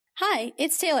Hi,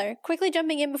 it's Taylor, quickly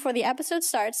jumping in before the episode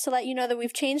starts to let you know that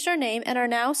we've changed our name and are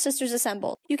now Sisters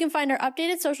Assembled. You can find our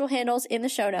updated social handles in the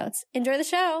show notes. Enjoy the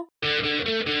show!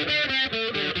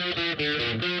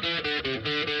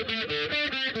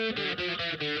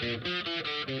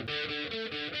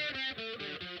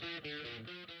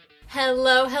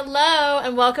 Hello,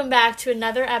 and welcome back to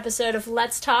another episode of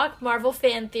Let's Talk Marvel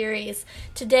Fan Theories.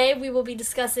 Today we will be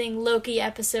discussing Loki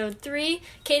Episode 3.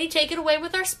 Katie, take it away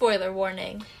with our spoiler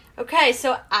warning. Okay,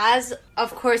 so as,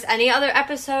 of course, any other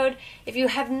episode, if you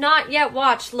have not yet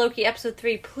watched Loki Episode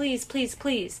 3,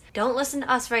 please, don't listen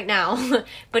to us right now.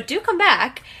 But do come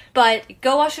back. But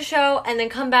go watch the show and then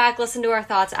come back, listen to our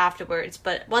thoughts afterwards.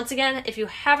 But once again, if you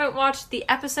haven't watched the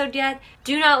episode yet,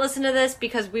 do not listen to this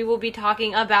because we will be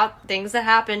talking about things that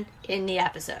happen in the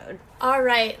episode.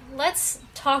 Alright, let's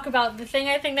talk about the thing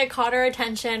I think that caught our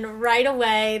attention right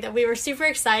away that we were super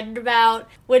excited about,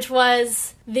 which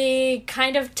was the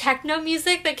kind of techno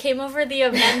music that came over the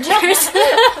Avengers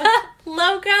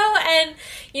logo and,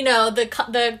 you know, the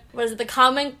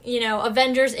common,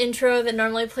 Avengers intro that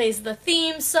normally plays the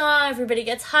theme song, everybody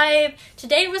gets hype.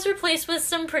 Today it was replaced with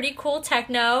some pretty cool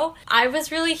techno. I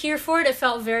was really here for it. It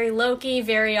felt very Loki,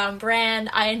 very on brand.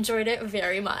 I enjoyed it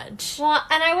very much. Well,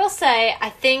 and I will say, I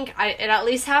think it at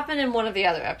least happened in one of the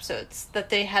other episodes that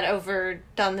they had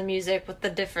overdone the music with the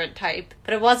different type.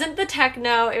 But it wasn't the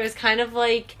techno. It was kind of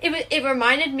like, it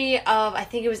reminded me of, I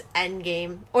think it was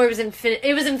Endgame, or it was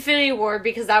Infinity War,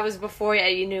 because that was before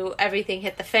you knew everything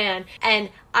hit the fan. And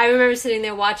I remember sitting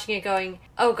there watching it going,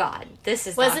 oh god, this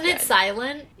is Wasn't not good. It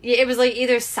silent? Yeah, it was like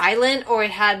either silent or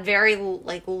it had very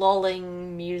like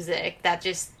lulling music that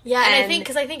just... Yeah, and I think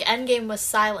Endgame was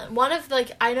silent.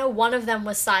 I know one of them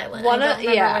was silent. I don't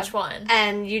remember which one.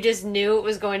 And you just knew it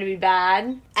was going to be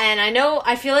bad. And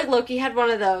I feel like Loki had one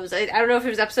of those. I don't know if it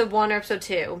was episode 1 or episode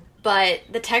 2. But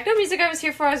the techno music I was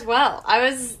here for as well. I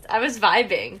was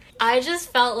vibing. I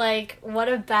just felt like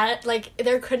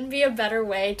there couldn't be a better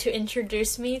way to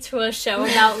introduce me to a show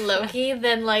about Loki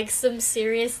than like some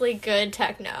seriously good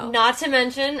techno. Not to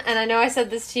mention, and I know I said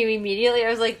this to you immediately, I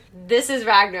was like, this is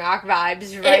Ragnarok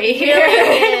vibes right it here.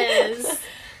 Really is.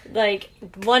 Like,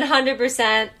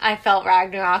 100% I felt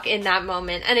Ragnarok in that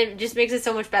moment. And it just makes it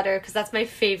so much better because that's my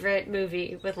favorite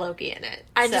movie with Loki in it.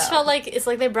 I just felt like it's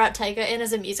like they brought Taika in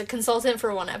as a music consultant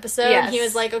for one episode. Yes. And he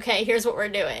was like, okay, here's what we're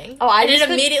doing. Oh, it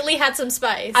immediately had some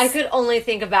spice. I could only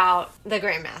think about the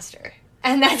Grandmaster.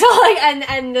 And that's all,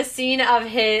 and the scene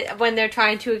of when they're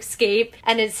trying to escape,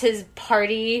 and it's his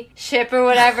party ship or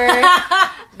whatever.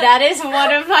 That is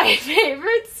one of my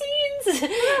favorite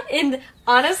scenes in,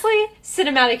 honestly,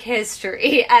 cinematic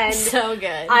history. And so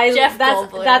good.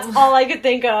 Goldblum. That's all I could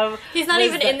think of. He's not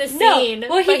even in the scene. No.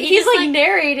 Well, he's like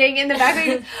narrating in the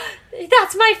background.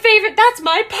 That's my favorite. That's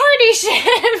my party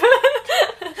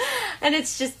ship. And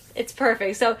it's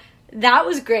perfect. So that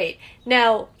was great.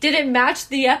 Now, did it match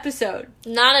the episode?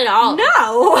 Not at all.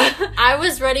 No! I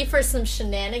was ready for some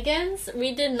shenanigans.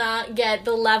 We did not get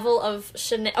the level of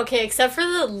okay, except for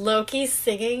the Loki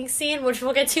singing scene, which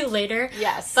we'll get to later.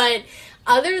 Yes. But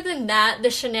other than that,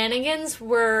 the shenanigans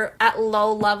were at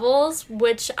low levels,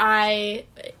 which I'll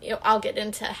get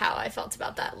into how I felt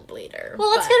about that later. Well,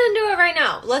 let's get into it right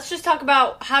now. Let's just talk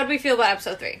about how do we feel about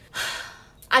episode 3.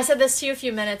 I said this to you a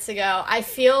few minutes ago. I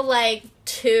feel like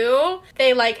 2,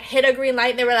 they like hit a green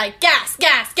light. They were like, gas.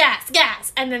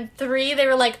 And then 3, they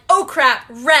were like, oh crap,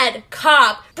 red,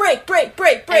 cop, brake.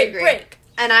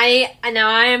 And I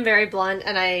am very blunt,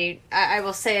 and I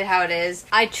will say it how it is.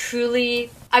 I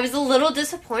was a little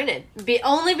disappointed.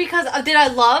 Only because, did I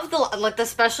love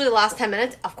especially the last 10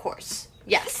 minutes? Of course.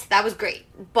 Yes, that was great.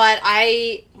 But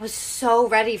I was so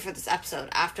ready for this episode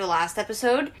after last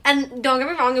episode. And don't get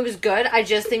me wrong, it was good. I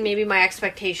just think maybe my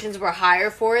expectations were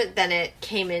higher for it than it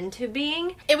came into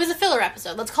being. It was a filler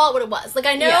episode. Let's call it what it was. Like,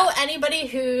 I know anybody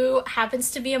who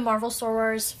happens to be a Marvel Star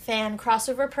Wars fan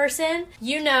crossover person,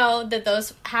 you know that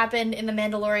those happened in The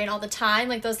Mandalorian all the time.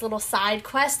 Like, those little side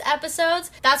quest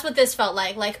episodes. That's what this felt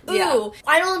like. Like,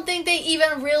 I don't think they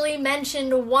even really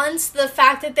mentioned once the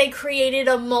fact that they created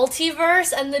a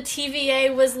multiverse and the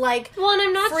TVA was like, well, and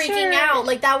I'm not freaking out.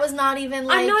 Like, that was not even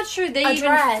like, I'm not sure they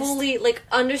addressed. even fully like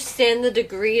understand the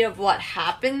degree of what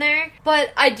happened there.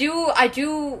 But I do. I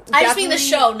just mean the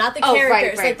show, not the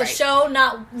characters. Right, the show,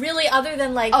 not really, other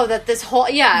than like, that this whole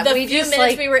the few minutes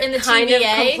like, we were in the kind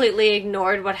TVA, of completely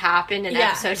ignored what happened in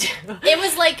episode 2. It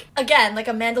was like, again, like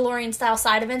a Mandalorian style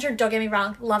side adventure. Don't get me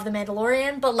wrong, love the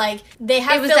Mandalorian, but like they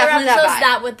have filler episodes.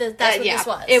 That's what this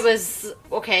was. It was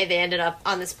okay. They ended up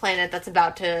on this planet that's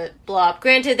about to blow up.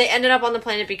 granted, they ended up on the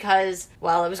planet because,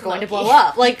 well, it was going to Loki. blow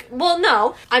up. Like, well,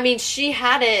 no. I mean, she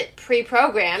had it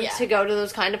pre-programmed Yeah. to go to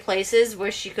those kind of places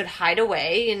where she could hide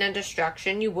away in a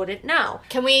destruction you wouldn't know.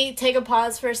 Can we take a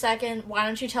pause for a second? Why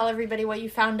don't you tell everybody what you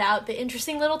found out, the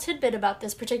interesting little tidbit about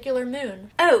this particular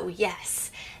moon? Oh,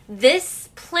 yes. This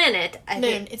planet,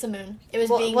 It's a moon. It was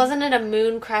wasn't it a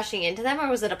moon crashing into them, or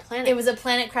was it a planet? It was a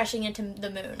planet crashing into the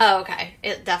moon. Oh, okay.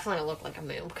 It definitely looked like a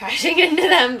moon crashing into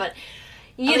them, but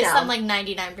At least I'm like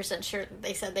 99% sure that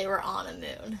they said they were on a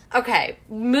moon. Okay,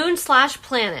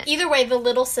 moon/planet. Either way, the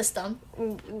little system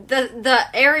The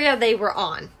area they were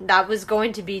on, that was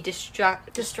going to be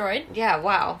destroyed. Yeah,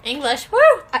 wow. English. Woo!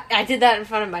 I did that in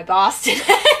front of my boss today.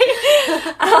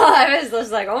 I was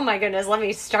just like, oh my goodness, let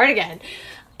me start again.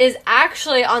 Is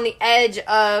actually on the edge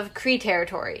of Kree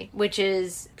territory, which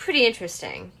is pretty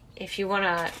interesting if you want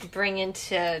to bring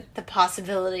into the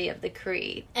possibility of the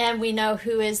Kree. And we know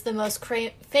who is the most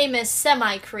famous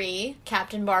semi-Kree,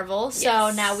 Captain Marvel. So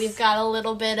Yes. now we've got a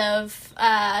little bit of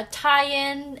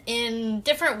tie-in in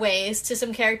different ways to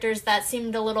some characters that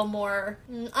seemed a little more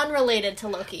unrelated to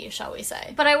Loki, shall we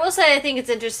say. But I will say, I think it's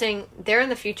interesting, they're in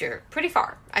the future, pretty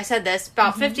far. I said this,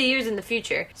 about 50 years in the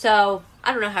future. So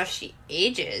I don't know how she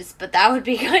ages, but that would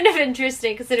be kind of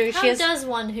interesting considering How she has... does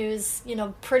one who's,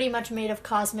 pretty much made of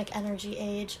cosmic energy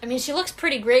age? I mean, she looks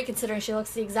pretty great considering she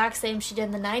looks the exact same she did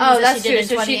in the 90s Oh, as that's she true. did in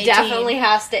So 2018. she definitely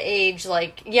has to age,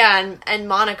 like... Yeah, and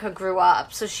Monica grew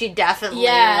up, so she definitely,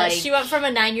 Yeah, she went from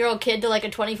a 9-year-old kid to, like, a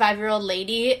 25-year-old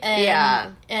lady. And,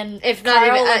 Yeah. And if not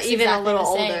Carl even, looks even a exactly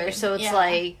little the same. older, so it's Yeah.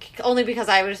 like... Only because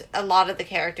a lot of the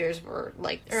characters were,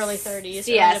 like... Early 30s.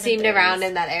 Yeah, early seemed 30s. around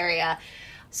in that area.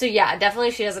 So yeah,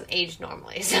 definitely she doesn't age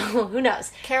normally, so who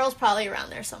knows? Carol's probably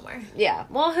around there somewhere. Yeah,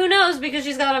 well, who knows, because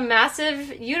she's got a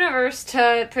massive universe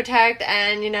to protect,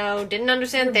 and, didn't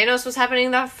understand Thanos was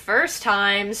happening the first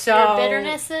time, so... Your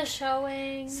bitterness is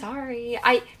showing. Sorry.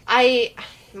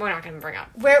 We're not going to bring up...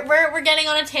 We're getting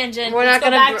on a tangent. We're Let's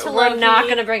not go back to we're Loki. not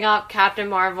gonna bring up Captain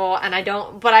Marvel, and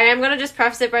but I am gonna just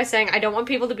preface it by saying I don't want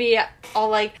people to be all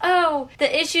like, oh,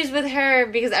 the issues with her,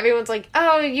 because everyone's like,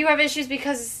 oh, you have issues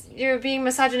because you're being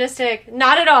misogynistic.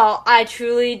 Not at all. I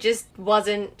truly just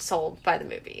wasn't sold by the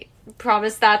movie.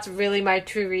 Promise that's really my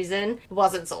true reason.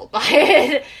 Wasn't sold by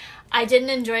it. I didn't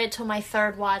enjoy it till my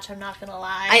third watch, I'm not gonna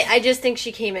lie. I just think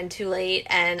she came in too late,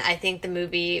 and I think the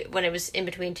movie, when it was in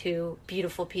between two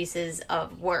beautiful pieces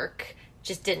of work,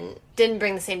 just didn't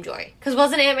bring the same joy. Because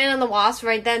wasn't Ant-Man and the Wasp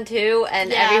right then too?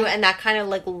 And and that kind of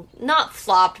like not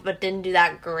flopped, but didn't do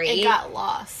that great. It got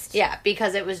lost. Yeah,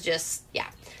 because it was just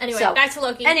Anyway, So, back to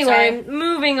Loki. Anyway, Sorry.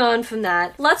 moving on from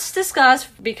that, let's discuss,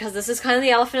 because this is kind of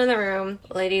the elephant in the room,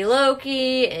 Lady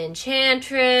Loki,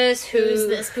 Enchantress, Who's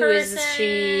this who is person?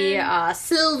 she,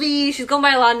 Sylvie, she's going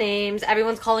by a lot of names,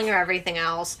 everyone's calling her everything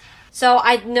else. So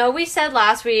I know we said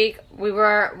last week, we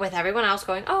were with everyone else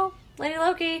going, oh, Lady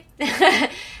Loki.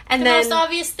 And the then, most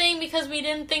obvious thing, because we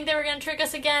didn't think they were going to trick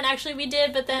us again. Actually, we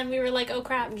did, but then we were like, oh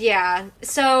crap. yeah,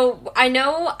 so I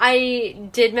know I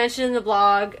did mention in the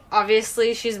blog,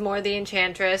 obviously she's more the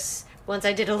Enchantress, once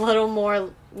I did a little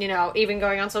more, even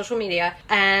going on social media,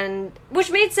 and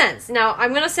which made sense. Now,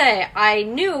 I'm gonna say, I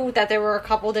knew that there were a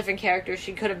couple different characters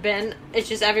she could have been, it's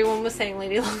just everyone was saying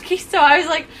Lady Loki, so I was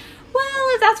like, well,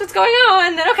 if that's what's going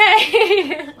on, then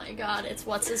okay. Oh my god, it's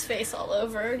what's-his-face all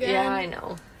over again. Yeah, I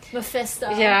know. Mephisto.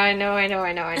 Yeah, I know. I know.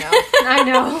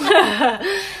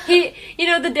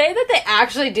 The day that they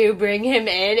actually do bring him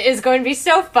in is going to be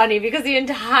so funny, because the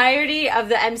entirety of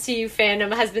the MCU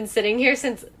fandom has been sitting here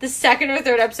since the second or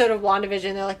third episode of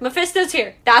WandaVision. They're like, Mephisto's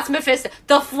here. That's Mephisto.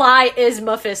 The Fly is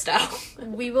Mephisto.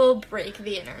 We will break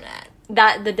the internet.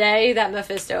 That the day that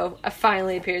Mephisto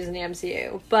finally appears in the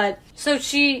MCU. But, so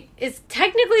she is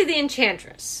technically the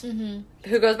Enchantress,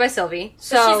 who goes by Sylvie.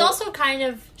 So But she's also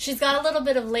she's got a little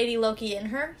bit of Lady Loki in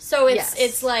her. So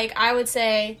it's like, I would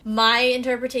say, my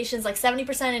interpretation is like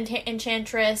 70%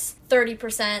 Enchantress,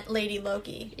 30% Lady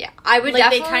Loki. yeah, I would Like,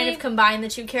 definitely... they kind of combine the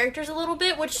two characters a little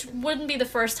bit, which wouldn't be the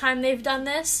first time they've done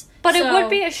this. But it So- would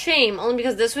be a shame, only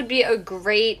because this would be a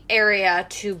great area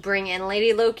to bring in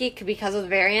Lady Loki, because of the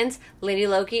variants. Lady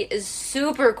Loki is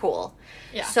super cool.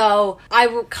 Yeah. So I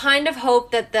would kind of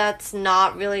hope that that's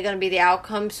not really going to be the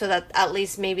outcome, so that at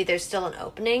least maybe there's still an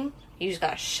opening. You just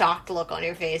got a shocked look on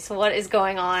your face. What is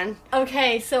going on?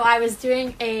 Okay, so I was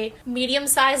doing a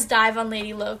medium-sized dive on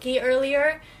Lady Loki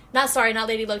earlier. Not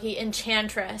Lady Loki,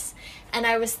 Enchantress. And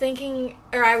I was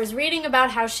reading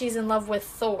about how she's in love with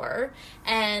Thor,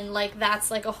 and, like,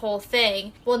 that's, like, a whole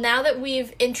thing. Well, now that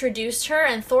we've introduced her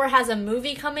and Thor has a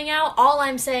movie coming out, all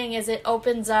I'm saying is it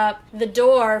opens up the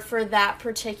door for that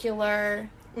particular...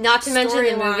 Not to mention the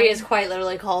Storyline. movie is quite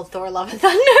literally called Thor: Love and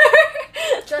Thunder.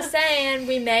 Just saying,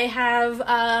 we may have,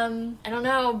 I don't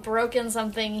know, broken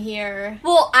something here.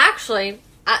 Well, actually,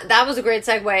 that was a great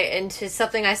segue into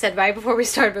something I said right before we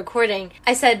started recording.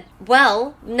 I said,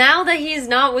 well, now that he's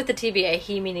not with the TVA,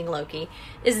 he meaning Loki,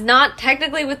 is not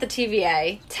technically with the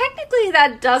TVA, technically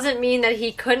that doesn't mean that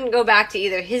he couldn't go back to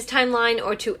either his timeline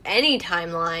or to any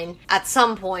timeline at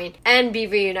some point and be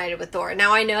reunited with Thor.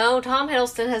 Now, I know Tom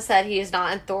Hiddleston has said he is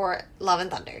not in Thor Love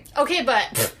and Thunder. Okay,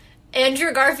 but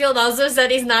Andrew Garfield also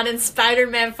said he's not in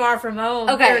Spider-Man Far From Home.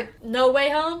 Okay. Or No Way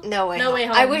Home? No Way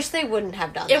Home. I wish they wouldn't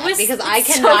have done that because I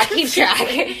so cannot keep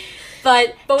track.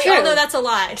 But we true. all know that's a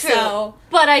lie. True. So.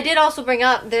 But I did also bring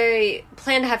up they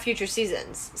plan to have future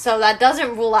seasons. So that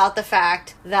doesn't rule out the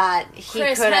fact that he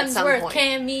Chris could Hemsworth at some point.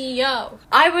 cameo.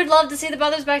 I would love to see the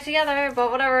brothers back together,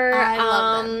 but whatever. I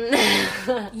love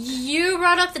them. You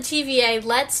brought up the TVA.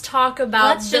 Let's talk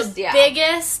about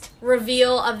biggest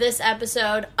reveal of this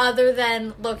episode other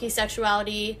than Loki's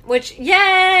sexuality. Which,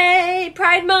 yay!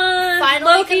 Pride Month!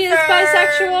 Finally Loki confirmed. is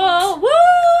bisexual! Woo!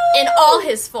 In all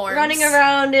his forms. Running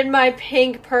around in my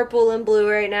pink, purple, and blue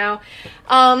right now.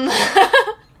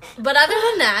 But other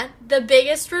than that, the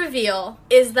biggest reveal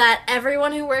is that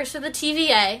everyone who works for the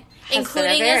TVA,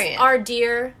 including our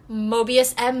dear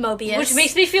Mobius M. Mobius, which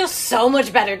makes me feel so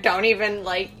much better. Don't even,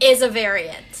 is a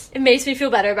variant. It makes me feel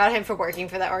better about him for working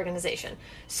for that organization.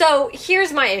 So,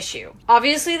 here's my issue.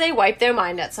 Obviously, they wiped their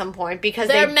mind at some point because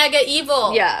they're mega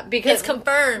evil. Yeah, because... It's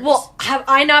confirmed. Well, have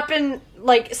I not been,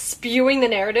 spewing the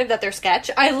narrative that they're sketch?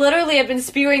 I literally have been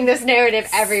spewing this narrative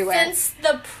everywhere. Since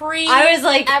the I was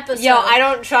like, episode. yo, I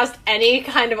don't trust any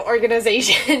kind of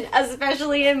organization,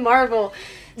 especially in Marvel.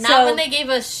 Not when they gave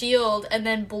us S.H.I.E.L.D. and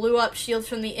then blew up S.H.I.E.L.D.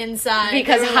 from the inside.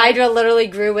 Because Hydra literally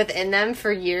grew within them for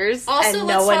years, also, and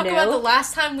no one knew. let's talk about the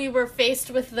last time we were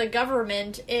faced with the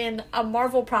government in a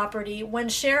Marvel property when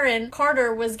Sharon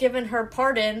Carter was given her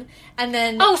pardon and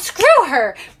then... Oh, screw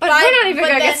her! But we're not even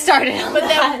going to get started on But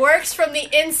that. then works from the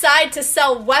inside to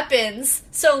sell weapons.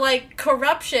 So,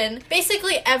 corruption.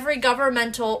 Basically, every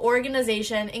governmental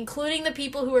organization, including the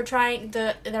people who were trying...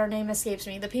 Their name escapes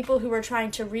me. The people who were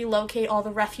trying to relocate all the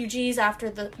refugees after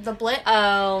the blip.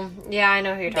 Oh, yeah, I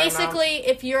know who you're talking about. Basically,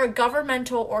 if you're a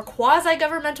governmental or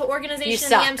quasi-governmental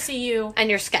organization in the MCU... And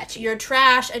you're sketchy. You're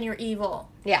trash and you're evil.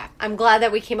 Yeah, I'm glad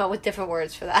that we came up with different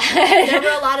words for that. There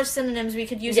were a lot of synonyms we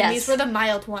could use, and these were the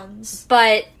mild ones.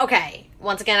 But, okay,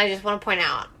 once again, I just want to point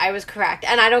out, I was correct.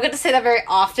 And I don't get to say that very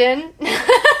often.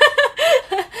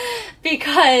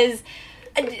 Because...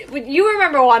 You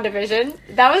remember WandaVision?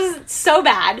 That was so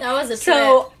bad. That was a trip.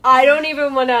 So, I don't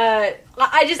even want to...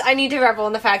 I need to revel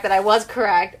in the fact that I was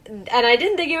correct. And I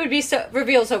didn't think it would be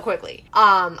revealed so quickly.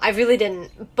 I really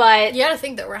didn't. But... You gotta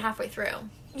think that we're halfway through.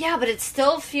 Yeah, but it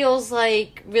still feels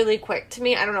really quick to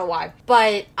me. I don't know why.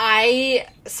 But I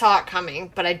saw it coming,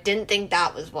 but I didn't think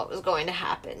that was what was going to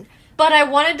happen. But I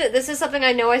wanted to... This is something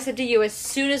I know I said to you as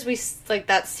soon as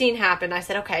that scene happened. I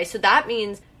said, okay, so that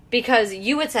means... Because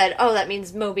you had said, oh, that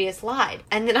means Mobius lied.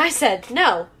 And then I said,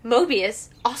 no, Mobius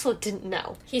also didn't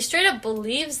know. He straight up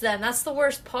believes them. That's the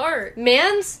worst part.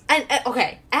 And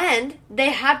they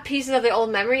have pieces of their old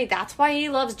memory. That's why he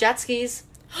loves jet skis.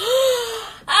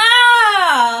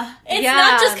 It's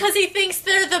not just because he thinks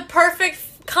they're the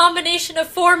perfect combination of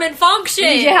form and function.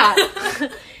 Yeah.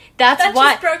 That's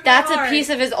why. That's a piece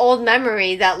of his old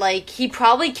memory that, he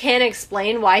probably can't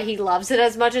explain why he loves it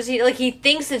as much as he... he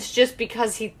thinks it's just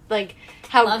because he,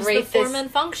 how loves great the form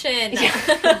and function.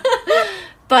 Yeah.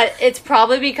 But it's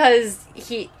probably because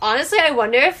he... Honestly, I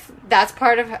wonder if that's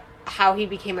part of how he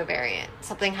became a variant.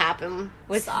 Something happened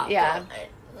with... Stop yeah.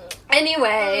 it.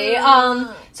 Anyway,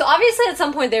 so obviously at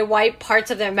some point they wipe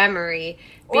parts of their memory...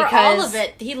 Or all of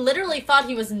it. He literally thought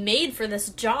he was made for this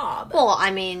job. Well,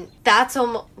 I mean, that's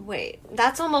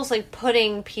almost like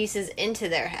putting pieces into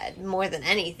their head more than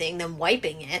anything, than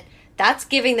wiping it. That's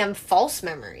giving them false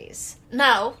memories.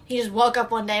 No, he just woke up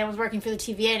one day and was working for the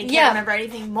TVA and he can't remember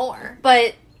anything more.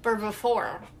 But... Or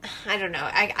before. I don't know.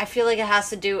 I feel like it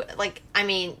has to do,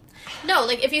 No,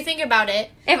 if you think about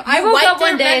it... If I woke up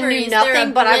one day and knew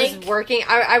nothing, but I was working,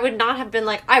 I would not have been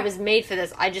I was made for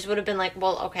this. I just would have been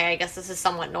well, okay, I guess this is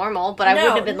somewhat normal, but I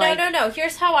wouldn't have been No.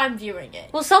 Here's how I'm viewing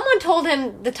it. Well, someone told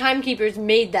him the timekeepers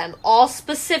made them all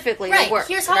specifically to work,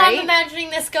 here's how I'm imagining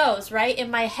this goes, right? In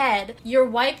my head, you're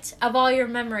wiped of all your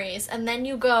memories, and then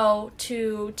you go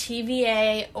to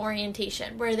TVA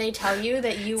orientation, where they tell you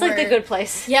that you were... It's like The Good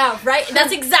Place. Yeah, right?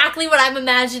 That's exactly what I'm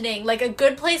imagining. A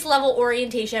Good Place level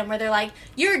orientation, where they're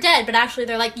you're dead, but actually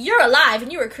they're you're alive,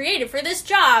 and you were created for this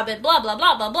job, and blah, blah,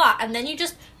 blah, blah, blah. And then you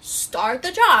just start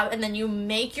the job, and then you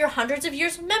make your hundreds of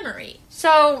years of memory.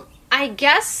 So, I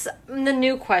guess the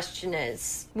new question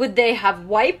is, would they have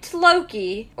wiped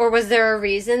Loki, or was there a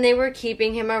reason they were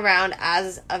keeping him around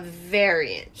as a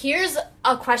variant? Here's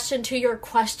a question to your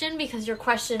question, because your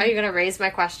question... Are you going to raise my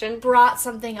question? ...brought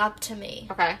something up to me.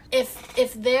 Okay.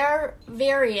 If they're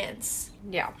variants...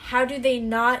 Yeah. How do they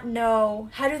not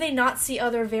see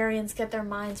other variants get their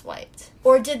minds wiped?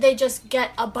 Or did they just get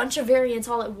a bunch of variants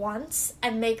all at once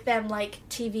and make them, like,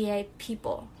 TVA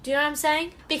people? Do you know what I'm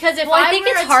saying? Because if I think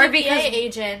it's hard TVA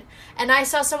agent and I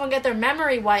saw someone get their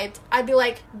memory wiped, I'd be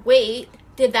like, wait,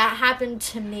 did that happen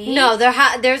to me? No,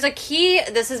 there's a key.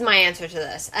 This is my answer to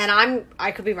this. And I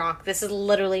could be wrong. This is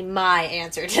literally my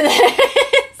answer to this.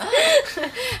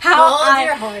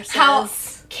 How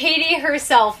Katie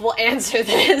herself will answer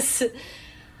this.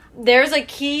 There's a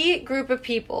key group of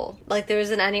people, like there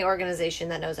isn't any organization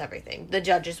that knows everything. The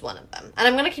judge is one of them. And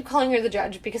I'm going to keep calling her the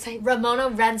judge because Ramona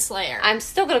Renslayer. I'm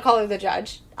still going to call her the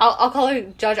judge. I'll call her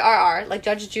Judge RR, like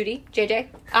Judge Judy, JJ.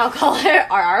 I'll call her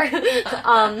RR.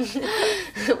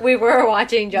 We were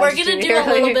watching Judge Judy. We're going to do a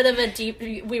little bit of a deep...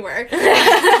 We were.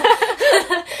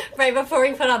 Right before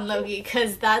we put on Loki,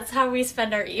 because that's how we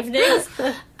spend our evenings.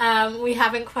 We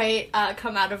haven't quite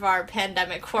come out of our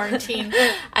pandemic quarantine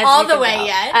all the way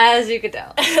yet. As you could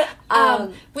tell.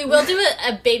 We will do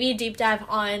a baby deep dive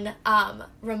on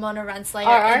Ramona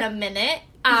Renslayer in a minute.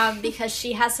 Because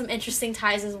she has some interesting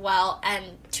ties as well,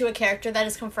 and to a character that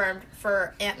is confirmed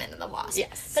for Ant-Man and the Wasp.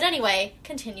 Yes. But anyway,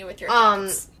 continue with your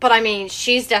thoughts. But I mean,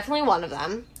 she's definitely one of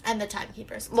them. And the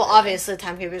Timekeepers. Well, obviously the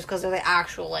Timekeepers, because they're the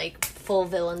actual, like, full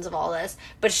villains of all this.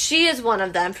 But she is one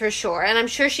of them, for sure. And I'm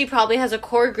sure she probably has a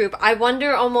core group. I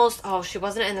wonder almost... Oh, she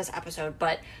wasn't in this episode,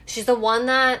 but she's the one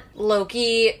that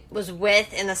Loki was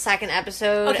with in the second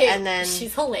episode. Okay, and then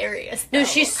she's hilarious, though. No,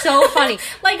 she's so funny.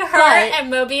 Like, her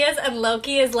and Mobius and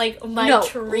Loki is, like, my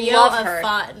trio of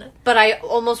fun. But I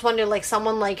almost wonder, like,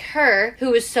 someone like her,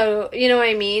 who is so... You know what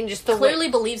I mean? Just the clearly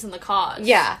believes in the cause.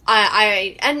 Yeah.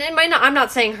 And it might not... I'm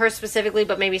not saying her specifically,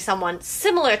 but maybe someone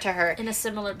similar to her. In a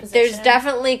similar position. There's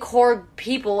definitely core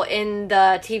people in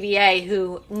the TVA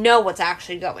who know what's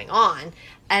actually going on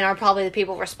and are probably the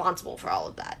people responsible for all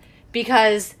of that.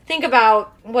 Because think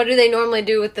about, what do they normally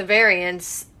do with the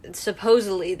variants?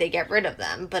 Supposedly they get rid of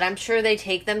them, but I'm sure they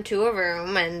take them to a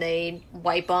room and they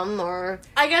wipe them, or...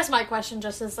 I guess my question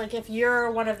just is, like, if you're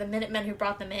one of the Minutemen who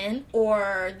brought them in,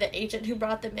 or the agent who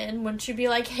brought them in, wouldn't you be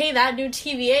like, hey, that new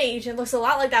TVA agent looks a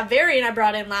lot like that variant I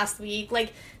brought in last week?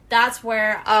 Like, that's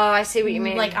where... Oh, I see what you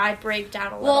mean. Like, I break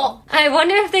down a little. Well, I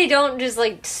wonder if they don't just,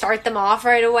 like, start them off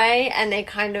right away, and they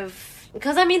kind of...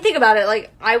 Because, I mean, think about it.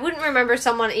 Like, I wouldn't remember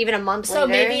someone even a month later. So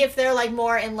maybe if they're, like,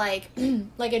 more in, like,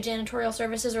 like a janitorial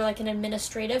services or, like, an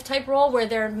administrative type role where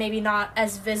they're maybe not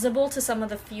as visible to some of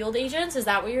the field agents. Is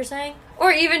that what you're saying? Or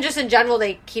even just in general,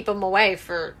 they keep them away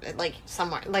for, like,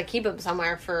 somewhere. Like, keep them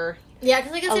somewhere for... Yeah,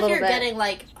 because I guess if you're getting,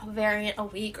 like, a variant a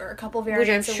week or a couple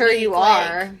variants a week... Which I'm sure you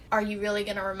are. Like, are you really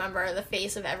going to remember the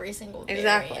face of every single variant?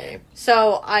 Exactly.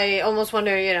 So I almost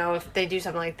wonder, you know, if they do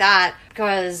something like that.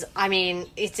 Because, I mean,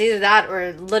 it's either that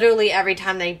or literally every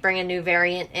time they bring a new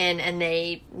variant in and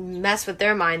they mess with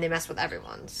their mind, they mess with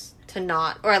everyone's. To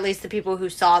not... Or at least the people who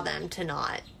saw them to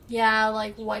not... Yeah,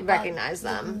 like, wipe recognize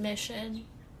out them. The mission.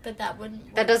 But that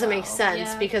wouldn't... That doesn't make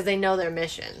sense because they know their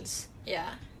missions.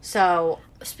 Yeah. So...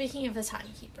 Speaking of the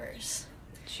Timekeepers,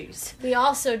 jeez, we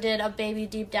also did a baby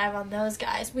deep dive on those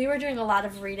guys. We were doing a lot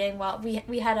of reading while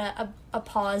we had a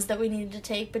pause that we needed to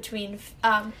take between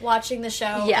watching the show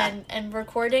and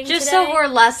recording just today. So we're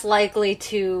less likely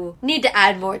to need to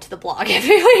add more to the blog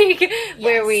every week,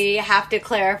 where we have to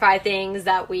clarify things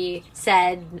that we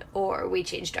said or we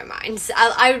changed our minds.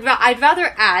 I'd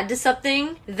rather add to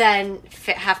something than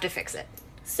have to fix it.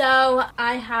 So,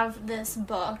 I have this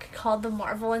book called The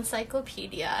Marvel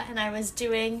Encyclopedia, and I was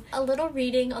doing a little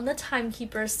reading on the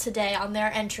Timekeepers today on their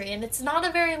entry, and it's not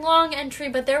a very long entry,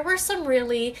 but there were some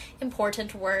really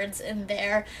important words in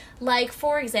there. Like,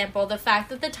 for example, the fact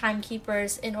that the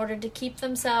Timekeepers, in order to keep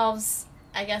themselves...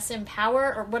 I guess in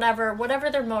power or whatever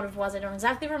their motive was, I don't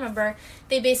exactly remember,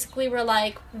 they basically were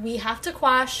like, we have to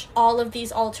quash all of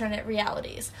these alternate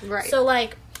realities. Right. So,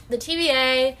 like, the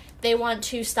TVA, they want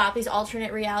to stop these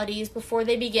alternate realities before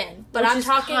they begin. But Which I'm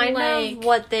talking kind like... of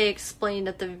what they explained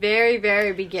at the very,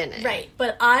 very beginning. Right.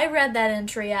 But I read that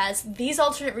entry as, these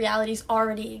alternate realities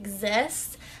already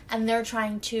exist, and they're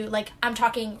trying to, like, I'm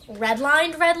talking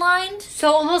redlined.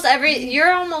 So almost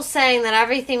you're almost saying that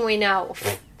everything we know...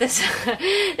 This would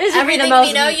everything be the most,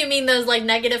 we know, you mean those, like,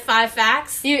 -5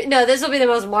 facts? No, this will be the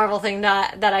most Marvel thing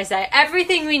that I say.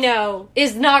 Everything we know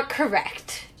is not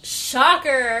correct.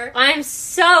 Shocker! I'm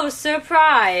so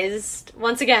surprised.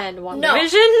 once again, No.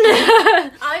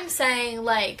 WandaVision. I'm saying,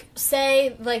 like,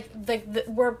 say, like,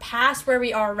 we're past where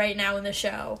we are right now in the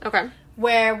show. Okay.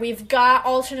 Where we've got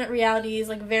alternate realities,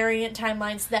 like, variant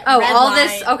timelines that Oh, all redline.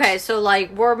 this, okay, so,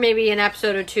 like, we're maybe an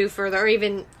episode or two further, or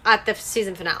even at the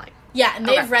season finale. Yeah, and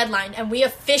they've Okay. redlined, and we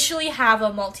officially have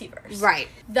a multiverse. Right.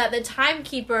 That the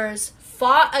Timekeepers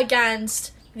fought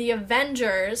against the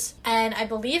Avengers, and I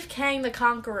believe Kang the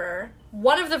Conqueror.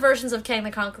 One of the versions of Kang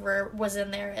the Conqueror was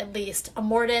in there, at least.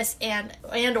 Immortus and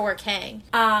or Kang.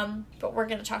 But we're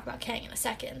going to talk about Kang in a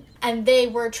second. And they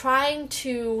were trying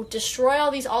to destroy all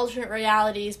these alternate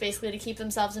realities, basically to keep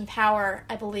themselves in power,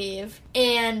 I believe.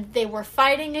 And they were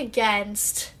fighting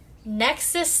against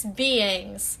Nexus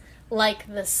beings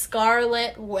like the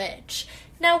Scarlet Witch.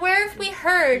 Now, where have we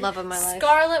heard Love of my life.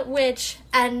 Scarlet Witch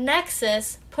and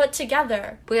Nexus put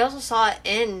together? We also saw it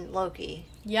in Loki.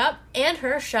 Yep, and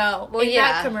her show, Well, in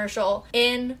yeah. that commercial,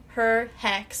 in her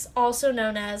Hex, also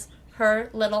known as her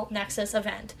little Nexus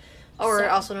event. Or So-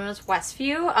 also known as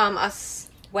Westview. Us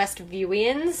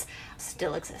Westviewans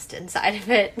still exist inside of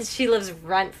it. She lives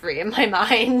rent-free in my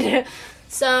mind.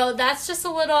 So that's just a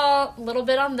little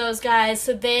bit on those guys.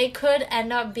 So they could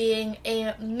end up being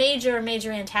a major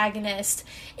antagonist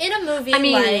in a movie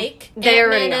like they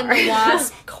already Ant-Man and the are.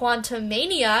 Wasp: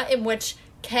 Quantumania, in which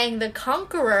Kang the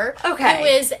Conqueror, Okay. who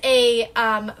is a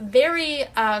very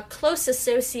close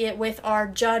associate with our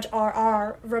Judge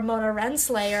R.R. Ramona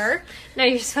Renslayer. No,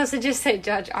 you're supposed to just say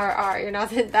Judge R.R. You're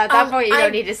not at that point. You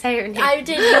don't need to say her name. I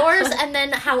did yours and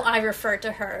then how I refer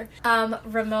to her.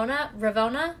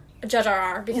 Ravona? Judge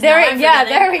R.R. Because now I'm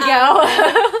forgetting. there we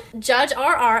go. Judge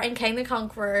R.R. and Kang the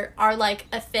Conqueror are like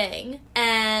a thing,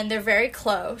 and they're very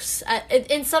close.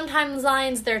 In some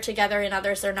timelines they're together, in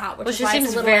others they're not, which Well, is she why seems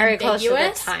it's a little very ambiguous.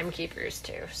 close to the Timekeepers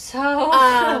too. So,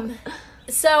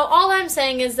 So all I'm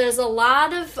saying is there's a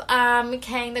lot of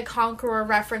Kang the Conqueror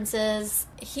references.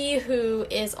 He who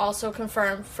is also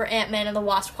confirmed for Ant-Man and the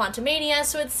Wasp: Quantumania.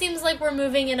 So it seems like we're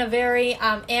moving in a very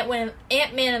Ant-Man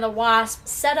and the Wasp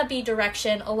setup-y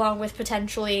direction, along with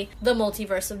potentially the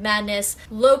Multiverse of Madness.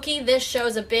 Loki, this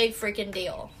show's a big freaking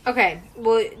deal. okay.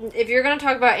 Well, if you're gonna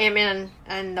talk about Ant-Man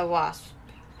and the Wasp,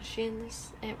 is she in this?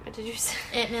 Did you say?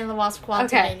 Ant-Man and the Wasp: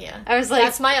 Quantumania. I was like,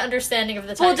 that's my understanding of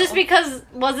the title. well, just because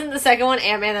wasn't the second one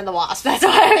Ant-Man and the Wasp? That's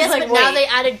why I was Yes, like, but wait. now they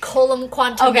added Colum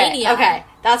Quantumania. Okay.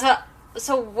 That's what.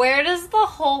 So where does the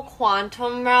whole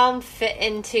quantum realm fit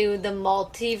into the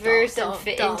multiverse and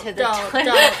fit into the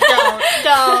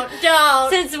Don't.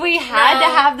 Since we had to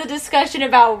have the discussion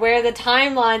about where the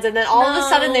timelines, and then all of a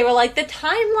sudden they were like, the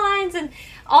timelines and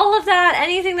all of that,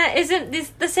 anything that isn't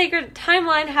the sacred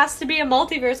timeline has to be a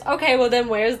multiverse. Okay, well then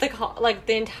where's the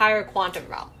entire quantum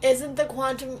realm? Isn't the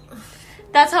quantum...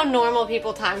 That's how normal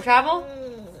people time travel.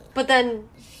 But then,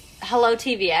 hello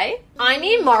TVA. I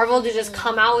need Marvel to just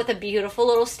come out with a beautiful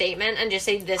little statement and just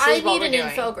say, this is what we're doing. I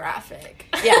need an infographic.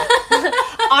 Yeah.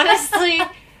 Honestly,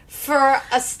 for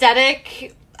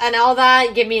aesthetic and all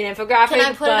that, give me an infographic. Can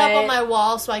I put it up on my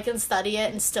wall so I can study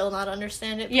it and still not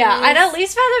understand it, please? Yeah, I'd at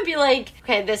least rather be like,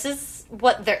 okay, this is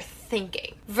what they're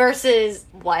thinking. Versus,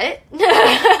 what?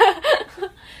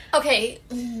 Okay,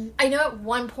 I know at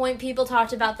one point people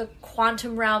talked about the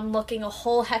quantum realm looking a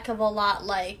whole heck of a lot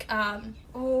like,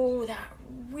 that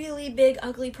really big,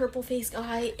 ugly, purple-faced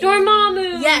guy.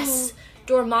 Dormammu! Yes!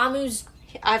 Dormammu's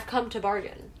I've come to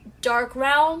bargain. Dark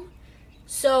Realm.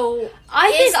 So,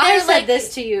 I think I there, said like,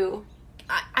 this to you.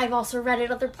 I've also read it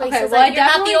other places. Okay, well, You're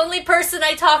not the only person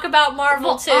I talk about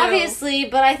Marvel to. Obviously,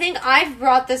 but I think I've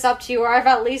brought this up to you, or I've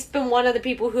at least been one of the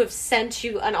people who have sent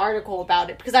you an article about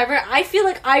it, because I feel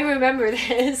like I remember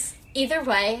this. Either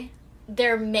way,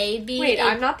 there may be... Wait,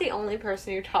 I'm not the only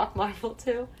person you talk Marvel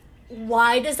to.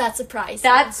 Why does that surprise you?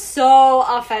 That's so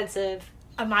offensive.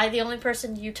 Am I the only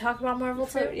person you talk about Marvel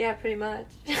to? Yeah, pretty much.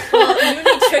 Well, you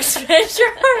need to expand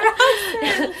your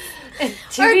horizons.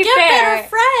 To Or be get fair, better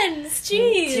friends.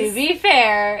 Jeez. To be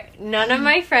fair, none of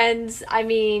my friends, I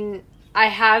mean, I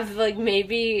have, like,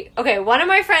 maybe... Okay, one of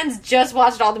my friends just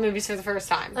watched all the movies for the first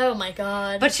time. Oh my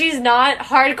god. But she's not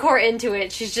hardcore into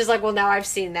it. She's just like, well, now I've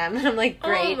seen them. And I'm like,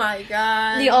 great. Oh my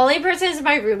god. The only person is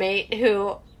my roommate,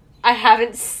 who I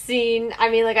haven't seen...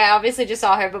 I mean, like, I obviously just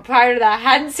saw her, but prior to that, I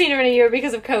hadn't seen her in a year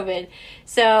because of COVID.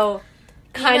 So,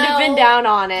 kind of been down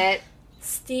on it.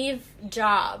 Steve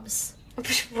Jobs.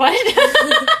 What?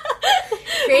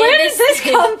 Where did this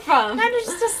come from?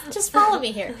 Just follow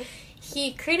me here.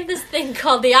 He created this thing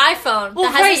called the iPhone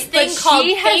that has this thing called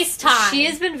FaceTime. She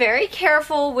has been very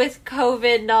careful with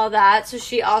COVID and all that, so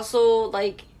she also,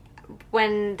 like,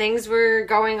 when things were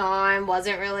going on,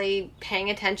 wasn't really paying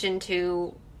attention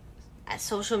to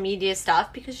social media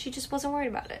stuff because she just wasn't worried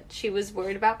about it. She was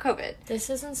worried about COVID. This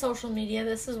isn't social media.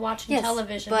 This is watching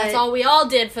television. But that's all we all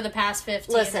did for the past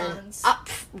 15 months.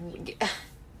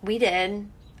 We did,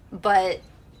 but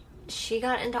she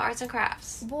got into arts and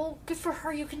crafts. Well, good for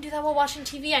her. You can do that while watching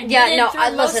TV.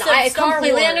 I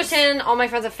completely understand. All my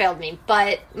friends have failed me,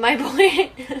 but my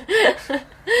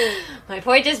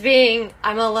point just being,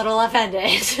 I'm a little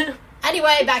offended.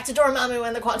 Anyway, back to Dormammu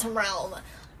and the quantum realm.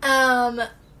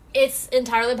 It's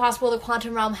entirely possible the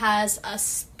quantum realm has a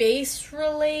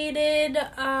space-related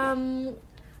element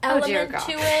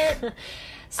to it.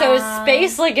 So is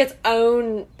space like its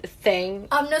own thing?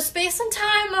 No, space and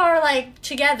time are like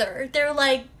together. They're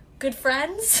like good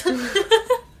friends.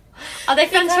 Are they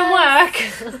friends from work?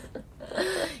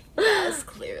 Yes,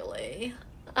 clearly.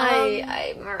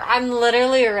 I'm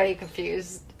literally already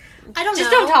confused. I don't know. Just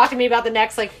don't talk to me about the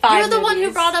next, 5 You're the movies. one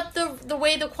who brought up the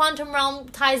way the quantum realm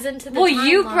ties into the Well, timeline.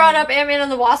 you brought up Ant-Man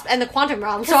and the Wasp and the quantum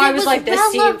realm, so I was like, this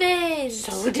relevant.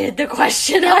 So did the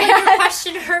question No, I your had.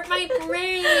 question hurt my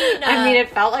brain. I mean,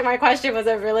 it felt like my question was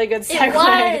a really good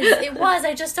segue. It was.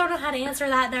 I just don't know how to answer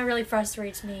that, and that really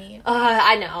frustrates me.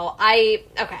 I know.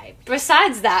 Okay.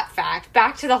 Besides that fact,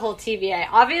 back to the whole TVA.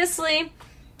 Obviously,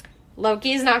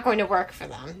 Loki is not going to work for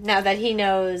them now that he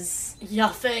knows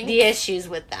Nothing. the issues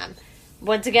with them.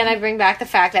 Once again, I bring back the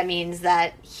fact that means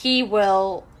that he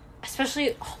will,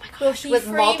 especially, oh my gosh, with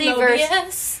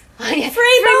multiverse. Free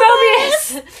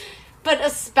Mobius! But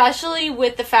especially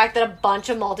with the fact that a bunch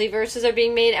of multiverses are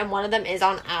being made and one of them is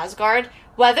on Asgard,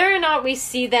 whether or not we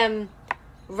see them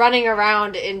running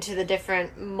around into the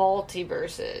different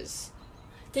multiverses.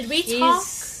 Did we talk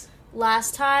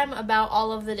last time about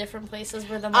all of the different places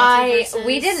where the multiverses...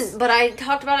 We didn't, but I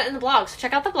talked about it in the blog, so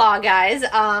check out the blog, guys,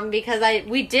 because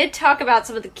we did talk about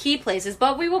some of the key places,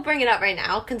 but we will bring it up right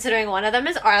now, considering one of them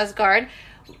is Asgard,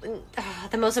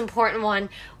 the most important one.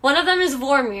 One of them is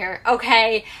Vormir,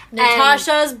 okay?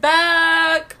 Natasha's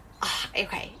back!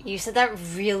 Okay, you said that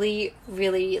really,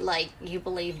 really, you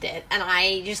believed it, and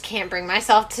I just can't bring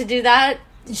myself to do that.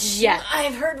 Yeah,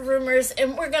 I've heard rumors,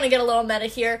 and we're gonna get a little meta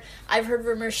here. I've heard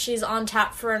rumors she's on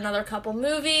tap for another couple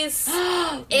movies,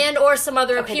 and or some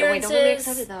other appearances. Don't get me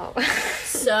excited though.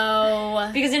 So,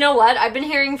 because you know what, I've been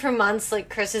hearing for months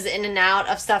Chris is in and out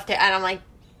of stuff too, and I'm like,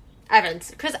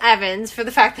 Chris Evans, for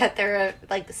the fact that there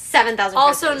are 7,000.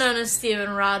 Also known as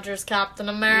Steven Rogers, Captain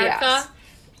America. Yes.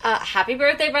 Happy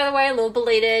birthday, by the way, a little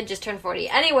belated, just turned 40.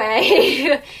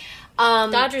 Anyway,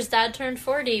 Dodger's dad turned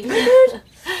 40.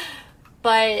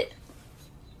 But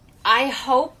I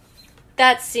hope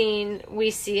that scene we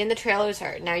see in the trailers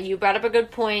her. Now, you brought up a good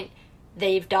point.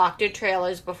 They've doctored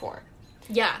trailers before.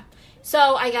 Yeah.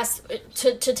 So, I guess,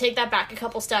 to take that back a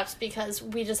couple steps, because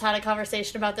we just had a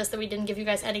conversation about this that we didn't give you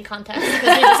guys any context,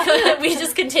 because we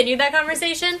just continued that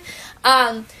conversation.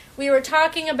 We were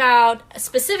talking about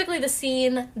specifically the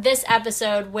scene this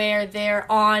episode where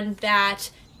they're on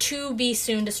that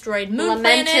to-be-soon-destroyed moon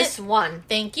Momentous planet. one.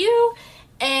 Thank you.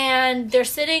 And they're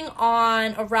sitting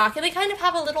on a rock, and they kind of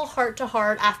have a little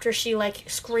heart-to-heart after she,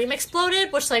 scream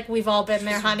exploded, which, we've all been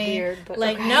there, honey. Weird, but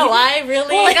okay. No, I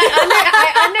really... Well,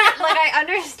 I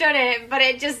understood it, but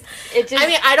it just... I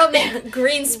mean, I don't make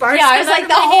green sparks. Yeah, I was like,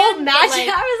 the whole magic...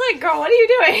 I was like, girl, what are you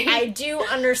doing? I do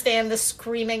understand the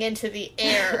screaming into the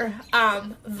air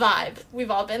vibe.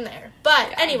 We've all been there.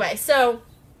 But anyway, so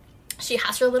she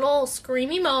has her little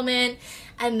screamy moment,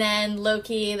 and then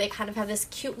Loki, they kind of have this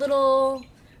cute little...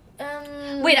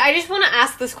 Wait, I just want to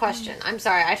ask this question. I'm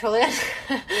sorry, I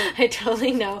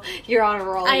totally know you're on a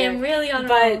roll. I am really on a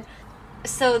roll.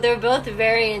 So they're both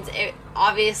variants,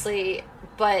 obviously,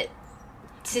 but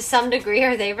to some degree,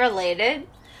 are they related?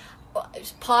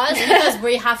 Pause, because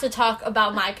we have to talk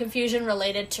about my confusion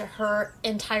related to her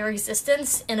entire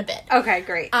existence in a bit. Okay,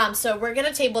 great. So we're going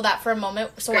to table that for a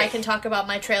moment so I can talk about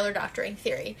my trailer doctoring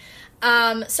theory.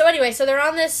 So anyway, so they're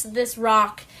on this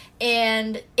rock,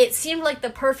 and it seemed like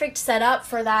the perfect setup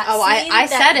for that scene. I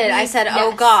said it. I said,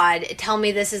 oh God, tell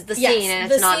me this is the scene,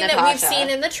 and it's not Natasha. The scene that we've seen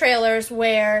in the trailers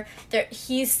where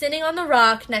he's sitting on the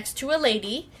rock next to a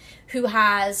lady who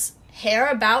has hair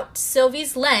about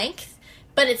Sylvie's length,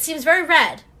 but it seems very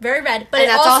red. Very red. But and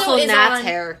it that's also also is Nat's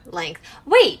hair length.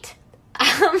 Wait.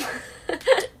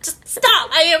 Just stop!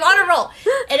 I am on a roll.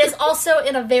 It is also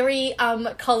in a very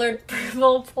colored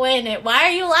purple planet. Why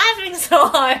are you laughing so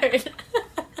hard?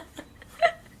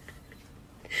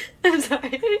 I'm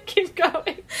sorry. Keep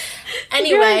going.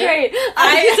 Anyway, great.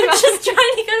 I'm just trying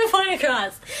to get a point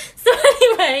across. So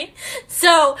anyway,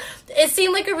 it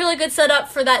seemed like a really good setup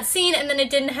for that scene, and then it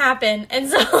didn't happen, and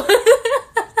so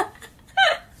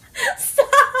stop.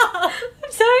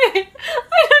 I'm sorry.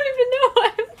 I don't even know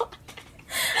why I'm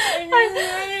laughing. I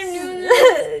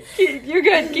You're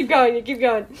good. Keep going. You keep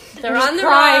going. They're I'm on the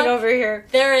crying rock. over here.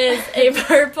 There is a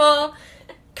purple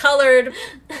colored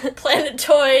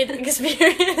planetoid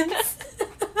experience.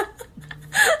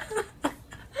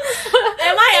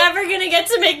 Am I ever gonna get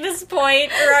to make this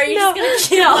point, or are you just gonna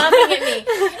keep laughing at me?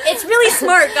 It's really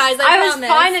smart, guys. I was promise.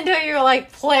 fine until you were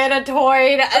like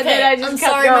planetoid, and then I just I'm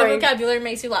kept sorry, going. my vocabulary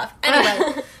makes you laugh.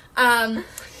 Anyway,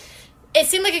 it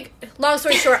seemed like long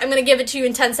story short, I'm gonna give it to you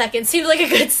in 10 seconds. Seemed like a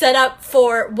good setup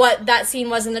for what that scene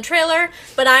was in the trailer,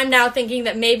 but I'm now thinking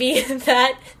that maybe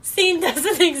that scene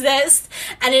doesn't exist,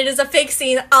 and it is a fake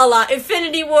scene a la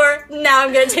Infinity War. Now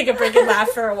I'm gonna take a break and laugh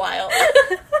for a while.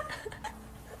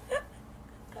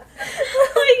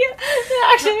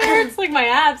 It actually hurts like my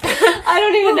abs. I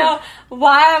don't even know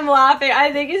why I'm laughing.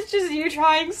 I think it's just you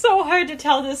trying so hard to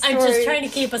tell this story. I'm just trying to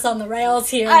keep us on the rails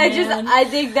here. I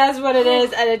think that's what it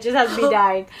is, and it just has me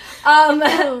dying.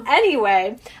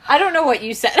 Anyway, I don't know what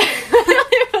you said.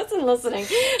 I wasn't listening.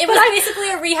 It was basically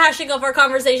a rehashing of our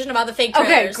conversation about the fake trailers.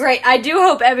 Okay, great. I do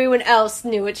hope everyone else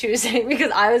knew what she was saying,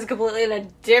 because I was completely in a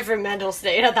different mental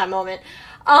state at that moment.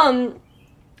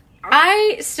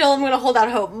 I still am going to hold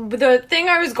out hope. The thing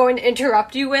I was going to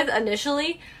interrupt you with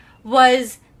initially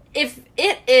was if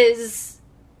it is...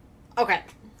 Okay.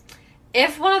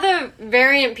 If one of the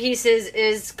variant pieces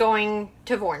is going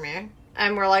to Vormir,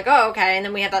 and we're like, oh, okay, and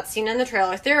then we have that scene in the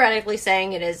trailer theoretically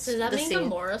saying it is Does that the mean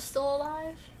scene. Gamora's still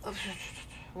alive?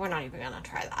 We're not even going to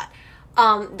try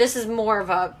that. This is more of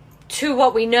a to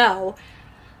what we know.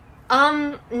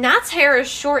 Nat's hair is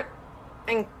short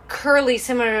and curly,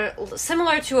 similar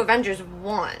to Avengers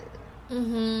 1.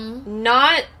 Mm-hmm.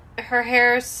 Not her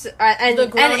hair, and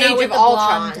Age of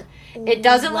Ultron. It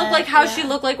doesn't look like how she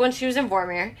looked like when she was in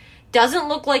Vormir. Doesn't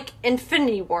look like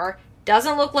Infinity War.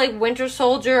 Doesn't look like Winter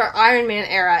Soldier or Iron Man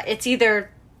era. It's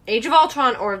either Age of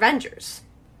Ultron or Avengers.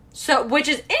 So, which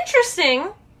is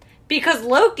interesting, because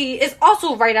Loki is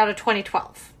also right out of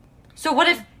 2012. So what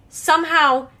if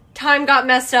somehow time got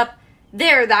messed up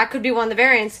there? That could be one of the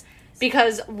variants.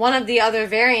 Because one of the other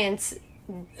variants...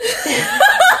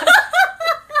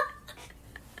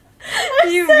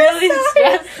 You really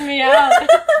stressed me out.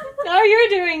 Now you're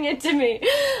doing it to me.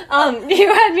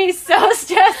 You had me so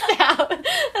stressed out. And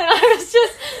I was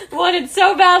just wanted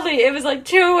so badly. It was like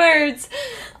 2 words.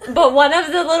 But one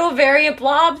of the little variant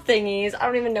blob thingies, I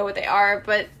don't even know what they are,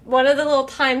 but one of the little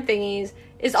time thingies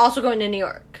is also going to New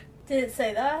York. Did it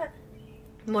say that?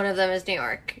 One of them is New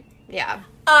York. Yeah.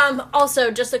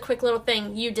 Also, just a quick little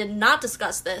thing. You did not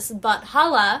discuss this, but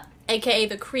Hala, aka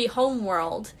the Kree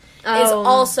homeworld, is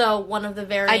also one of the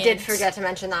variants. I did forget to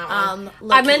mention that one.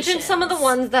 I mentioned some of the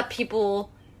ones that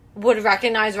people would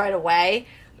recognize right away.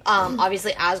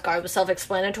 Obviously, Asgard was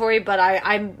self-explanatory, but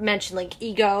I mentioned, like,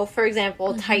 Ego, for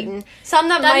example, Titan. Some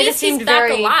that might have seemed very... That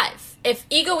means he's back alive. If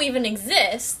Ego even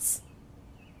exists...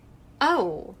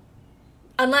 Oh.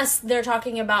 Unless they're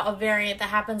talking about a variant that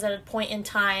happens at a point in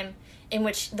time in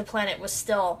which the planet was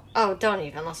still... Oh, don't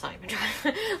even. Let's not even try.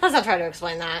 Let's not try to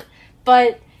explain that.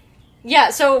 But,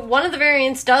 yeah, so one of the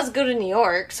variants does go to New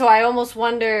York, so I almost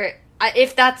wonder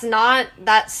if that's not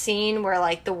that scene where,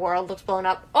 like, the world looks blown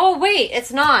up. Oh, wait,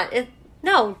 it's not.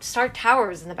 No, Stark Tower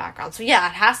is in the background, so yeah,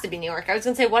 it has to be New York. I was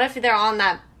going to say, what if they're on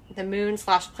the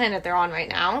moon/planet they're on right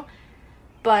now?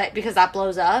 But, because that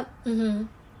blows up. Mm-hmm.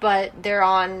 But they're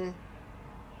on...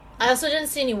 I also didn't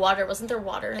see any water. Wasn't there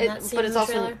water in that scene? But it's in the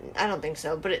also trailer? I don't think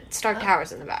so. But Stark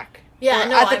Tower's in the back. Yeah,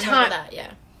 no, at the I time. remember that.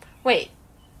 Yeah. Wait,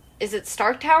 is it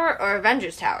Stark Tower or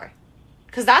Avengers Tower?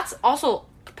 Because that's also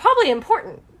probably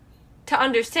important to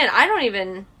understand. I don't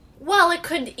even. Well, it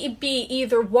could be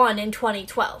either one in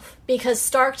 2012 because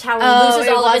Stark Tower loses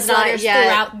all of its letters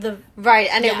throughout the right,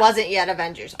 and it wasn't yet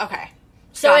Avengers. Okay.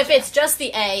 So if it's just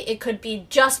the A, it could be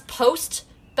just post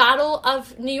Battle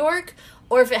of New York.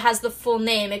 Or if it has the full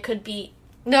name, it could be...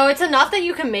 No, it's enough that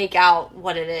you can make out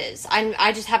what it is.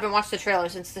 I just haven't watched the trailer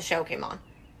since the show came on.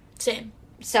 Same.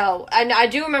 So, I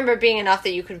do remember being enough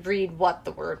that you could read what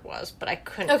the word was, but I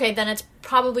couldn't... Okay, then it's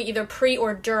probably either pre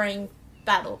or during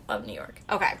Battle of New York.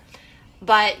 Okay.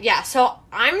 But, yeah, so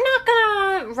I'm not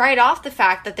gonna write off the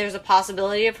fact that there's a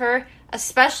possibility of her,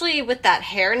 especially with that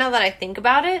hair now that I think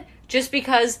about it, just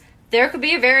because there could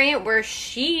be a variant where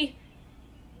she...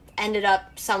 ended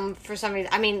up for some reason.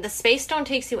 I mean, the Space Stone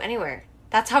takes you anywhere.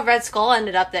 That's how Red Skull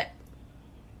ended up there.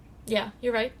 Yeah,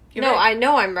 you're right. I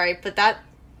know I'm right, but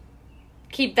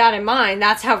keep that in mind.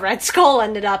 That's how Red Skull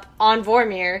ended up on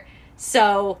Vormir.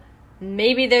 So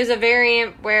maybe there's a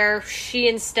variant where she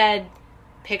instead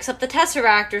picks up the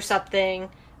Tesseract or something,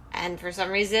 and for some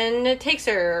reason it takes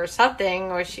her or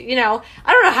something, or she, you know,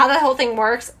 I don't know how that whole thing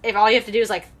works. If all you have to do is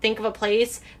like think of a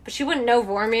place, but she wouldn't know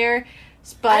Vormir.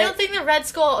 But I don't think that Red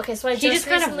Skull. Okay, so I just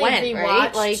kind of recently went, rewatched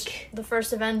right? Like the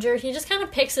first Avenger. He just kind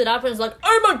of picks it up and is like,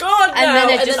 "Oh my god!" Now.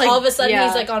 And then, all of a sudden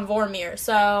he's like on Vormir.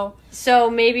 So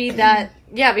maybe that,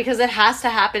 yeah, because it has to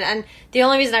happen. And the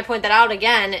only reason I point that out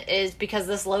again is because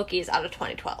this Loki is out of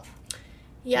 2012.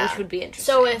 Yeah, which would be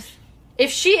interesting. So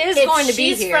if she is going to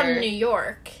be here, she's from New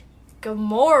York,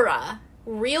 Gamora,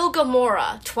 real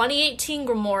Gamora, 2018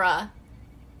 Gamora,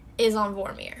 is on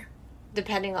Vormir.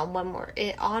 Depending on when we're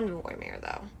on Vormir,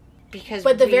 though.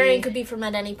 But the variant could be from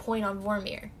at any point on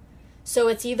Vormir. So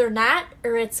it's either Nat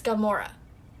or it's Gamora.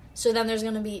 So then there's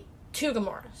going to be 2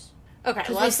 Gamoras.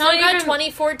 Okay, let's not got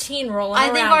 2014 rolling around.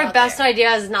 I think our best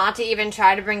idea is not to even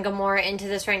try to bring Gamora into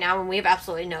this right now when we have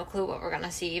absolutely no clue what we're going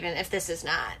to see, even if this is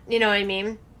not. You know what I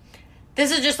mean?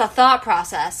 This is just a thought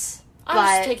process. I'm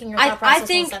just taking your thought process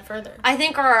one step further. I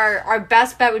think our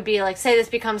best bet would be, like, say this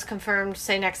becomes confirmed,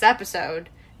 say next episode,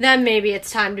 then maybe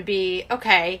it's time to be,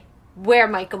 okay, where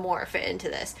might Gamora fit into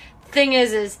this? The thing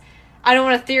is I don't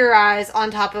want to theorize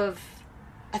on top of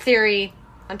a theory,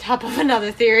 on top of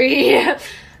another theory.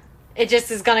 It just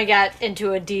is going to get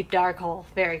into a deep, dark hole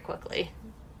very quickly.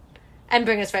 And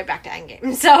bring us right back to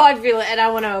Endgame. So I feel it, and I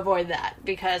want to avoid that,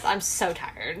 because I'm so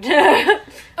tired.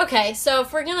 Okay, so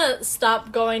if we're going to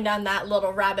stop going down that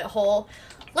little rabbit hole,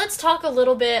 let's talk a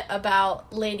little bit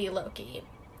about Lady Loki.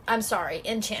 I'm sorry,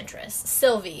 Enchantress,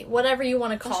 Sylvie, whatever you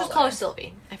want to call her. Let's just call her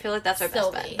Sylvie. I feel like that's our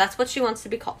best bet. That's what she wants to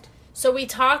be called. So we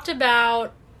talked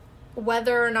about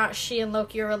whether or not she and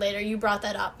Loki are related. You brought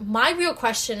that up. My real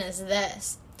question is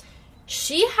this.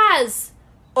 She has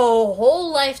a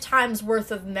whole lifetime's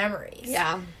worth of memories.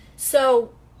 Yeah.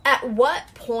 So at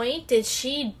what point did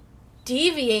she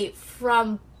deviate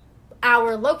from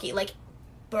our Loki? Like,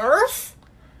 birth?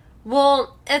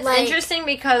 Well, it's interesting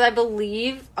because I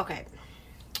believe... Okay.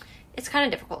 It's kind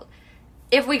of difficult.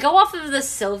 If we go off of the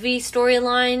Sylvie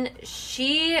storyline,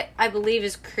 she, I believe,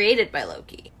 is created by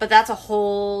Loki. But that's a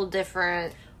whole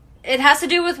different... It has to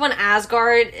do with when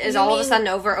Asgard is all of a sudden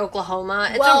over Oklahoma.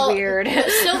 It's a weird...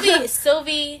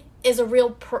 Sylvie is a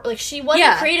real... she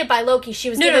wasn't created by Loki. She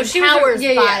was given powers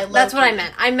by Loki. That's what I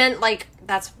meant. I meant, like,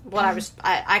 that's what I was...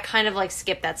 I kind of, like,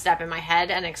 skipped that step in my head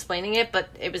and explaining it, but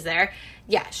it was there.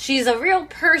 Yeah, she's a real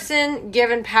person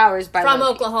given powers by From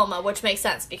Loki. Oklahoma, which makes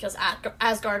sense because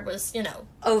Asgard was,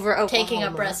 over Oklahoma. Taking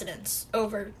up residence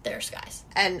over their skies.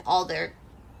 And all their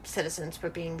citizens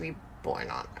were being reborn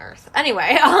on Earth.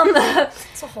 Anyway,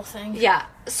 it's a whole thing. Yeah.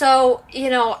 So,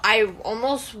 I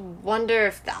almost wonder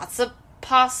if that's a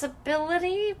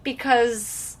possibility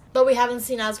because... But we haven't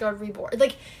seen Asgard reborn.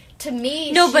 Like, to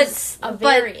me, she's a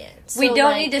variant. We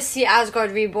don't need to see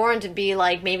Asgard reborn to be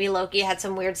like, maybe Loki had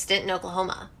some weird stint in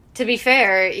Oklahoma. To be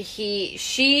fair,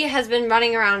 she has been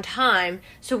running around time,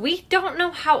 so we don't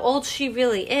know how old she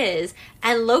really is,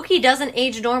 and Loki doesn't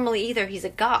age normally either. He's a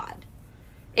god.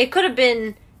 It could have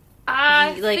been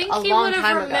I think he would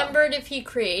have remembered if he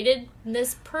created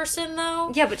this person,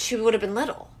 though. Yeah, but she would have been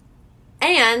little.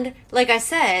 And, like I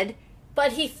said...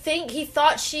 But he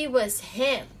thought she was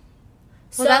him.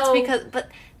 Well,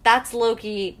 that's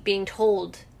Loki being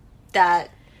told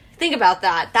that... Think about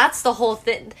that. That's the whole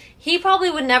thing. He probably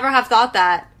would never have thought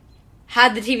that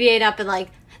had the TVA not been like,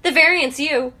 the variant's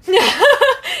you.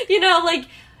 He literally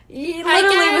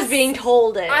was being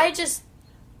told it. I just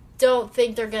don't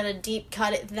think they're going to deep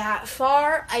cut it that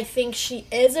far. I think she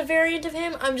is a variant of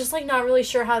him. I'm just, not really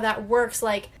sure how that works,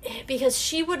 because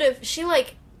she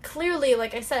clearly,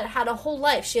 like I said, had a whole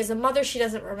life. She has a mother she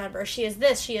doesn't remember. She is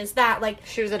this, she is that.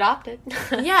 She was adopted.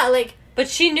 Yeah, But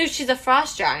she knew she's a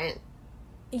frost giant.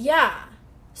 Yeah.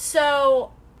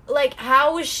 So,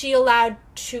 how was she allowed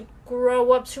to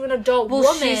grow up to an adult woman?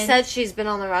 Well, she said she's been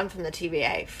on the run from the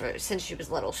TVA since she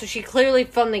was little. So she clearly,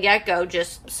 from the get-go,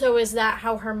 just... So is that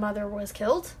how her mother was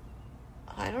killed?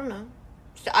 I don't know.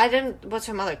 Was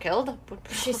her mother killed?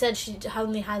 She said she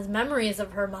only has memories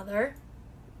of her mother.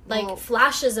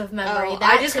 Flashes of memory.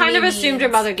 I just kind of assumed her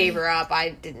mother gave her up.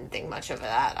 I didn't think much of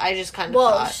that. I just kind of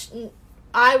thought...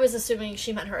 I was assuming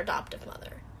she meant her adoptive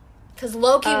mother. Because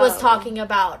Loki was talking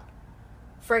about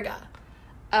Frigga.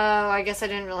 Oh, I guess I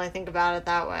didn't really think about it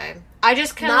that way. I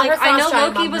just kind of I know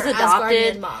Loki was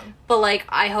adopted, but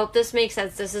I hope this makes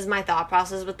sense. This is my thought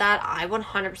process with that. I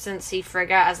 100% see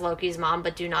Frigga as Loki's mom,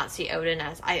 but do not see Odin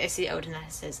as... I see Odin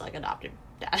as his, adopted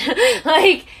dad.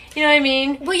 You know what I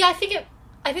mean? Well, yeah, I think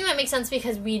that makes sense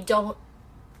because we don't...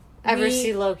 Ever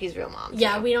see Loki's real mom.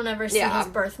 Yeah, we don't ever see his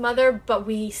birth mother, but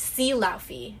we see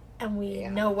Laufey. And we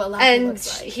know what Laufey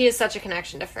looks like. And he has such a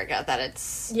connection to Frigga that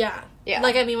it's... Yeah. Yeah.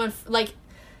 When...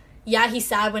 yeah, he's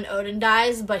sad when Odin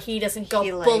dies, but he doesn't go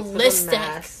He, like, ballistic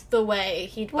was a the way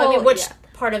he... Well, I mean, which yeah.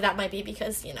 part of that might be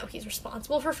because, you know, he's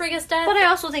responsible for Frigga's death. But I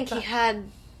also think he had...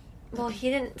 Well, he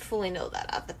didn't fully know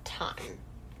that at the time.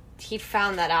 He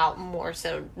found that out more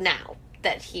so now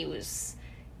that he was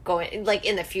going... Like,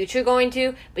 in the future going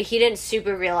to, but he didn't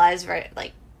super realize, right,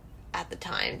 like, at the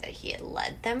time that he had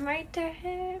led them right to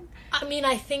him. I mean,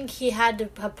 I think he had to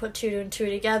have put 2 and 2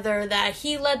 together, that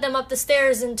he led them up the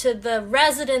stairs into the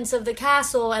residence of the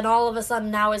castle, and all of a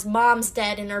sudden now his mom's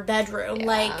dead in her bedroom. Yeah.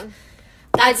 Like,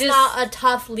 that's not a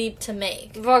tough leap to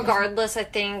make. Regardless, I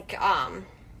think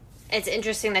it's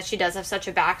interesting that she does have such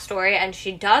a backstory, and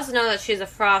she does know that she's a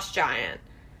frost giant.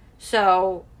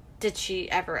 So, did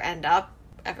she ever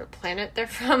planet they're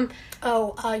from?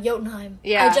 Oh, Jotunheim.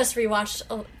 Yeah. I just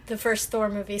rewatched the first Thor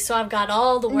movie, so I've got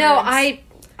all the words. No, I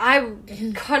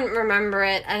couldn't remember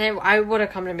it, and I would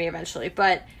have come to me eventually,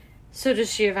 but so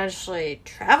does she eventually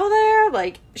travel there?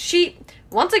 Like,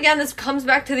 once again, this comes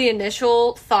back to the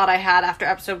initial thought I had after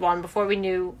episode 1, before we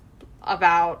knew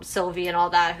about Sylvie and all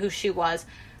that, who she was.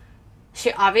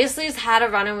 She obviously has had a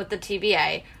run-in with the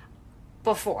TVA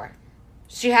before.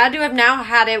 She had to have now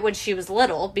had it when she was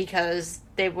little, because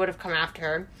they would have come after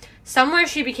her. Somewhere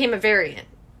she became a variant.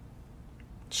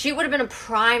 She would have been a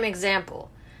prime example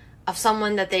of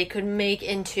someone that they could make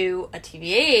into a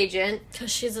TVA agent.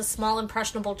 Because she's a small,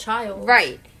 impressionable child.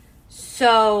 Right.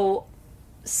 So,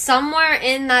 somewhere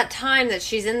in that time that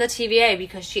she's in the TVA,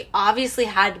 because she obviously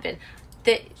had to been,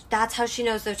 that's how she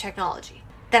knows their technology.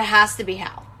 That has to be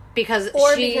how. Because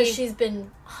she's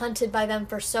been hunted by them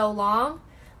for so long.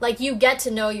 Like, you get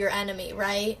to know your enemy,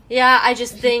 right? Yeah, I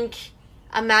just think,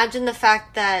 imagine the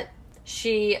fact that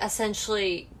she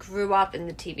essentially grew up in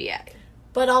the TVA.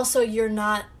 But also, you're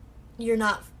not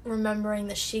remembering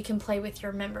that she can play with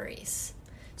your memories.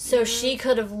 So she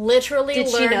could have literally Did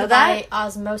learned she know by that?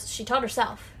 osmosis. She taught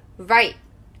herself. Right.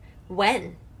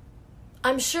 When?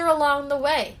 I'm sure along the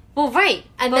way. Well, right.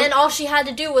 And then all she had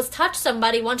to do was touch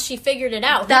somebody once she figured it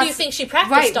out. Who do you think she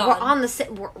practiced on?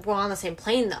 We're on the same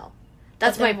plane, though.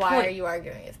 That's my point. Why are you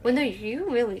arguing with me? Well, no, you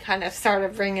really kind of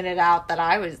started bringing it out that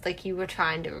I was, like, you were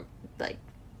trying to, like,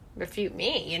 refute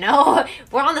me, you know?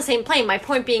 We're on the same plane. My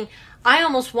point being, I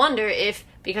almost wonder if,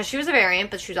 because she was a variant,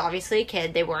 but she was obviously a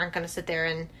kid, they weren't going to sit there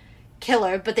and kill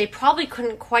her, but they probably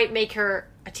couldn't quite make her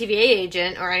a TVA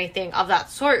agent or anything of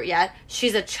that sort yet.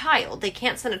 She's a child. They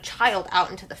can't send a child out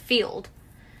into the field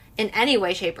in any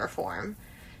way, shape, or form.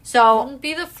 So... Wouldn't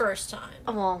be the first time.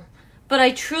 Well... But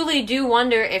I truly do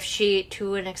wonder if she,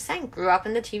 to an extent, grew up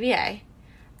in the TVA.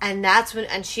 And that's when,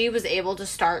 and she was able to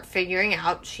start figuring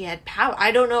out she had power.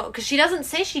 I don't know, because she doesn't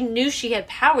say she knew she had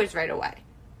powers right away.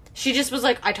 She just was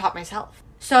like, I taught myself.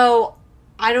 So,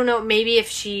 I don't know, maybe if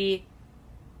she,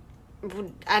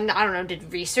 and I don't know,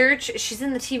 did research. She's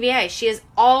in the TVA. She has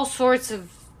all sorts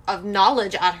of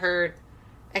knowledge at her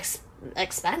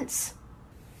expense.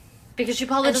 Because she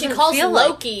probably doesn't feel like... And she calls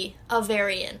Loki a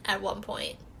variant at one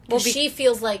point. Well, she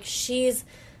feels like she's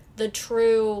the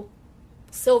true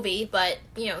Sylvie, but,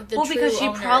 you know, the true because she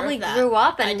probably grew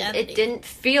up and identity. It didn't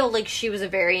feel like she was a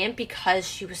variant because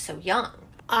she was so young.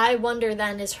 I wonder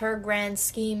then, is her grand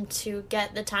scheme to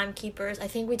get the Timekeepers, I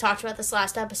think we talked about this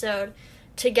last episode,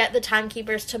 to get the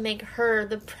Timekeepers to make her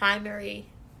the primary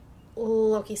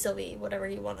Loki Sylvie, however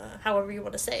you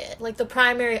want to say it. Like, the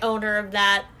primary owner of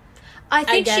that I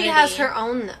think identity. she has her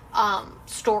own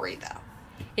story, though.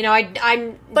 You know, I'm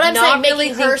saying not making really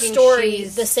her story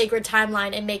she's the sacred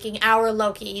timeline and making our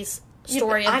Loki's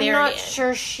story a I'm variant. not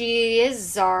sure she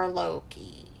is our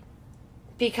Loki.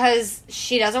 Because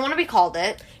she doesn't want to be called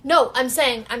it. No, I'm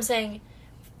saying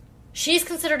she's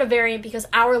considered a variant because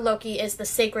our Loki is the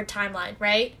sacred timeline,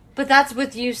 right? But that's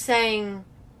with you saying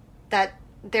that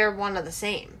they're one of the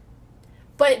same.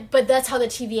 But that's how the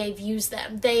TVA views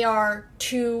them. They are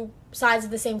two sides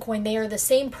of the same coin. They are the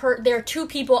same there are two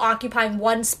people occupying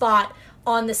one spot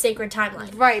on the sacred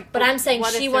timeline. Right. But I'm saying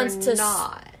she wants to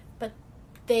not. But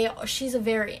she's a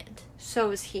variant.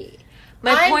 So is he.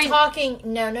 No.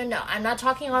 I'm not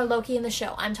talking our Loki in the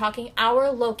show. I'm talking our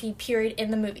Loki period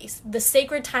in the movies. The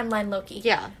sacred timeline Loki.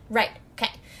 Yeah. Right.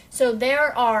 Okay. So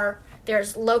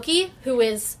there's Loki, who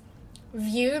is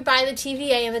viewed by the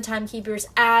TVA and the Timekeepers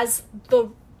as the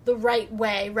right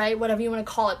way, right? Whatever you want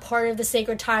to call it. Part of the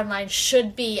sacred timeline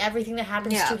should be. Everything that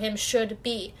happens to him should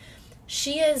be.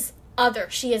 She is other.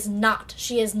 She is not.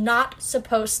 She is not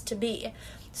supposed to be.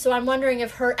 So I'm wondering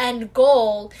if her end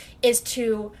goal is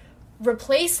to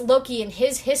replace Loki and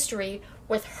his history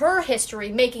with her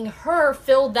history, making her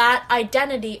fill that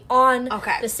identity on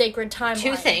the sacred timeline.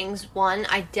 Two things. One,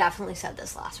 I definitely said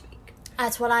this last week.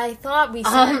 That's what I thought we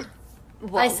said.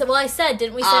 Well, I said,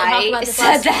 didn't we talk about this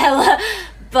said last that,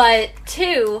 but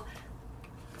 2,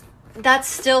 that's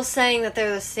still saying that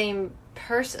they're the same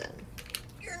person.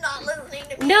 You're not listening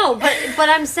to me. No, but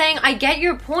I'm saying, I get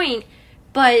your point,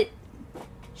 but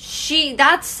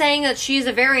that's saying that she is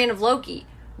a variant of Loki.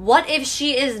 What if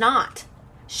she is not?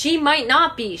 She might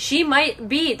not be. She might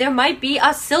be. There might be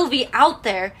a Sylvie out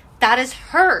there that is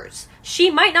hers. She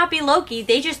might not be Loki.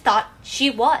 They just thought she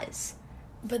was.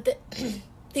 But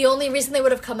the only reason they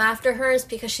would have come after her is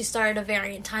because she started a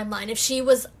variant timeline. If she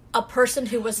was a person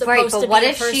who was supposed to be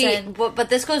a person... But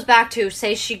this goes back to,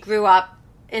 say she grew up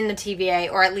in the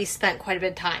TVA, or at least spent quite a bit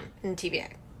of time in the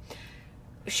TVA.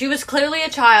 She was clearly a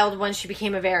child when she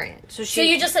became a variant. So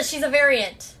you just said she's a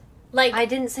variant. Like, I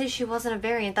didn't say she wasn't a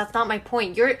variant. That's not my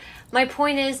point. My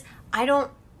point is,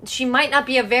 she might not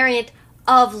be a variant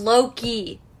of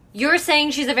Loki. You're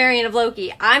saying she's a variant of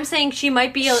Loki. I'm saying she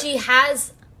might be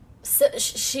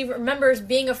she remembers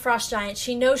being a frost giant.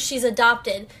 She knows she's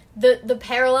adopted. The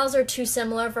parallels are too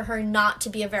similar for her not to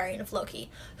be a variant of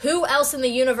Loki. Who else in the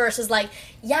universe is like,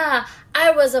 yeah,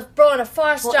 I was born a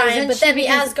frost giant, but then the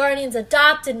Asgardians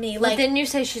adopted me? Well, didn't you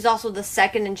say she's also the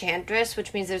second Enchantress,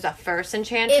 which means there's a first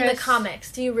Enchantress? In the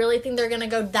comics. Do you really think they're going to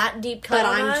go that deep cut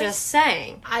on us? I'm just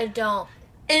saying. I don't.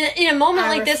 In a moment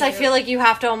like this, I feel like you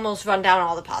have to almost run down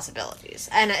all the possibilities.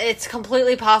 And it's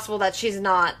completely possible that she's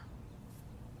not,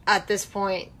 at this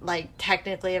point, like,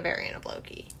 technically a variant of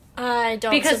Loki. I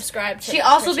don't subscribe to she that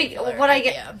also what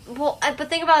idea. But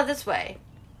think about it this way.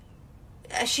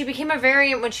 She became a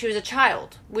variant when she was a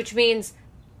child, which means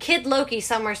Kid Loki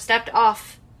somewhere stepped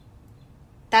off.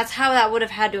 That's how that would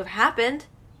have had to have happened.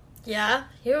 Yeah,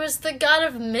 he was the god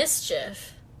of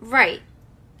mischief. Right.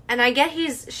 And I get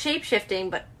he's shape-shifting,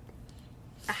 but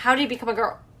how did he become a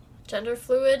girl? Gender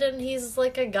fluid, and he's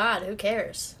like a god. Who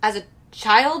cares? As a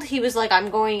child, he was like,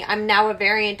 I'm now a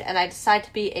variant, and I decide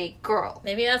to be a girl.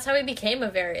 Maybe that's how he became a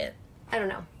variant. I don't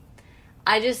know.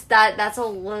 That's a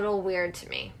little weird to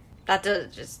me. That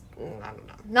does just, I don't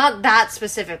know. Not that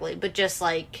specifically, but just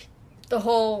like... The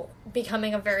whole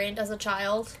becoming a variant as a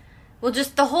child? Well,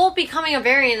 just the whole becoming a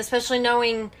variant, especially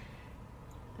knowing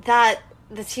that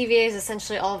the TVA is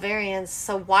essentially all variants,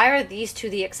 so why are these 2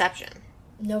 the exception?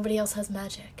 Nobody else has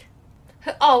magic.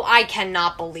 Oh, I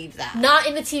cannot believe that. Not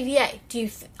in the TVA.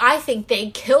 I think they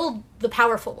killed the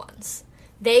powerful ones.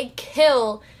 They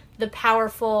kill the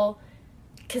powerful...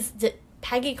 Because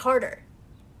Peggy Carter,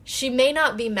 she may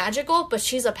not be magical, but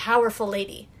she's a powerful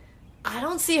lady. I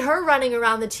don't see her running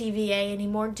around the TVA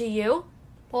anymore, do you?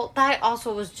 Well, that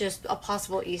also was just a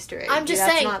possible Easter egg. I'm just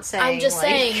saying.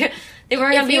 They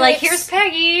weren't going to be like, here's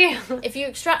Peggy.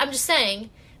 I'm just saying,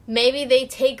 maybe they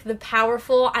take the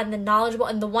powerful and the knowledgeable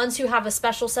and the ones who have a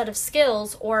special set of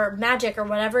skills or magic or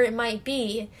whatever it might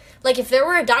be. Like, if there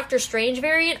were a Doctor Strange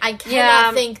variant, I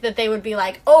cannot think that they would be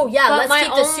like, oh yeah, let's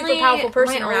keep this super powerful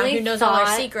person around who knows all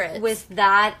our secrets. With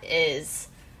that is,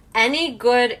 any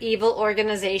good evil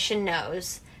organization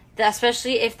knows that,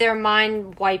 especially if they're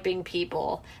mind wiping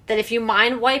people, that if you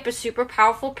mind wipe a super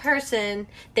powerful person,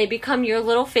 they become your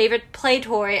little favorite play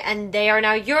toy and they are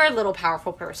now your little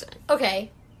powerful person. Okay,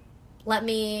 let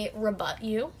me rebut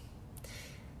you.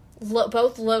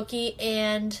 Both Loki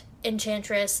and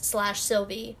Enchantress /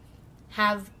 Sylvie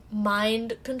have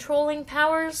mind controlling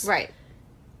powers. Right.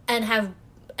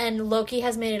 And Loki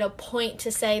has made it a point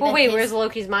to say that where's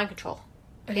Loki's mind control?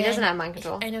 Okay, he doesn't have mind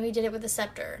control. I know he did it with the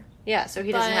scepter. Yeah, so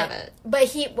he doesn't have it.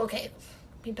 But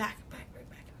be back.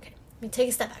 Okay, let me take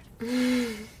a step back.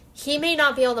 He may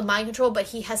not be able to mind control, but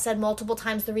he has said multiple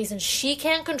times the reason she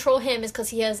can't control him is because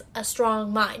he has a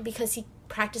strong mind, because he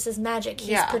practices magic.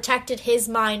 He's protected his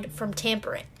mind from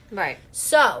tampering. Right.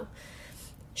 So,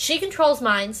 she controls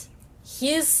minds.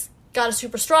 He's got a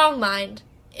super strong mind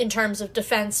in terms of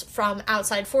defense from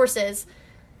outside forces.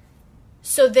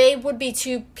 So they would be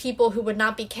 2 people who would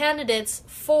not be candidates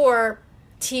for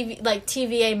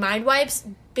TVA mind wipes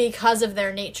because of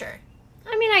their nature.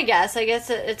 I mean, I guess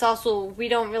it's also, we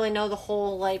don't really know the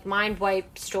whole, like, mind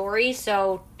wipe story,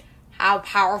 so how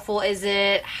powerful is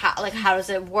it? How does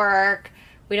it work?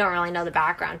 We don't really know the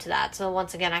background to that. So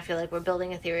once again, I feel like we're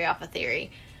building a theory off a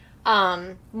theory.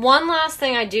 One last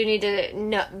thing I do need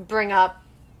to bring up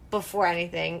before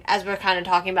anything, as we're kind of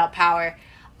talking about power.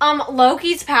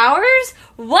 Loki's powers?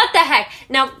 What the heck?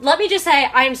 Now, let me just say,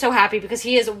 I am so happy because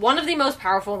he is one of the most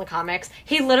powerful in the comics.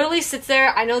 He literally sits there.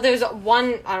 I know there's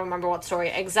one, I don't remember what story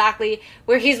exactly,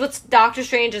 where he's with Doctor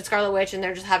Strange and Scarlet Witch and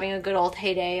they're just having a good old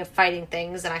heyday of fighting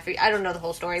things, and I don't know the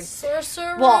whole story.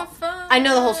 I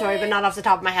know the whole story, but not off the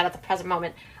top of my head at the present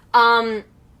moment.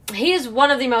 He is one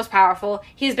of the most powerful.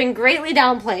 He's been greatly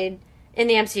downplayed in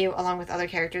the MCU, along with other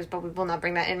characters, but we will not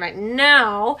bring that in right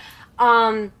now.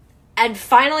 And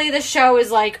finally the show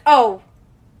is like, oh,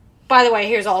 by the way,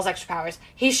 here's all his extra powers.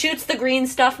 He shoots the green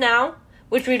stuff now,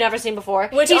 which we've never seen before.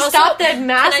 Which he also stopped the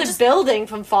massive building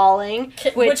from falling,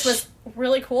 which was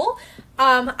really cool.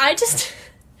 I just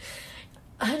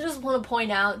want to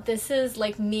point out, this is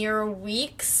like mere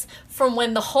weeks from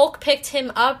when the Hulk picked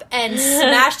him up and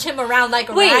smashed him around like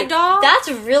a ragdoll.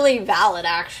 That's really valid,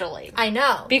 actually. I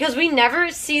know. Because we never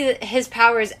see his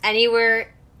powers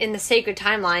anywhere in the sacred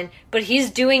timeline, but he's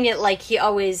doing it like he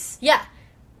always... Yeah.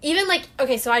 Even like,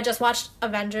 okay, so I just watched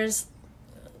Avengers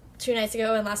 2 nights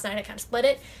ago, and last night I kind of split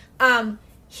it.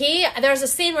 There's a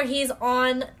scene where he's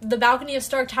on the balcony of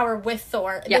Stark Tower with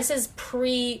Thor. Yep. This is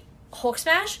pre-Hulk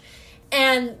smash.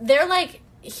 And they're like,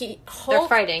 they're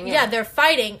fighting. Yeah, they're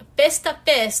fighting, fist to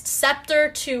fist, scepter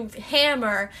to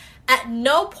hammer. At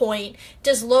no point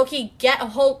does Loki get a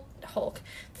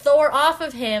Thor off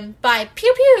of him by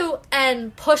pew pew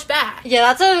and push back.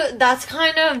 Yeah, that's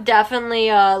kind of definitely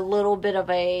a little bit of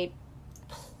a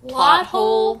plot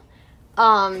hole.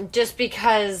 Just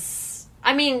because,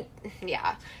 I mean,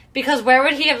 yeah, because where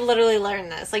would he have literally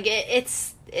learned this? Like, it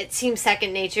seems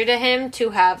second nature to him to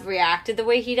have reacted the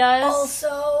way he does.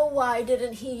 Also, why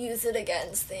didn't he use it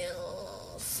against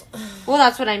Thanos? Well,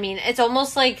 that's what I mean. It's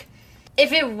almost like,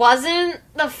 if it wasn't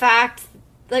the fact,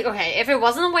 like, okay, if it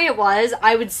wasn't the way it was,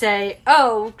 I would say,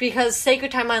 oh, because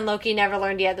Sacred Timeline Loki never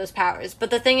learned he had those powers. But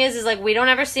the thing is like, we don't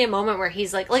ever see a moment where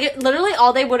he's like, literally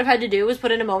all they would have had to do was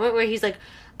put in a moment where he's like,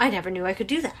 I never knew I could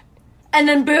do that. And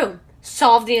then boom.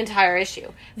 Solve the entire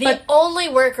issue. The only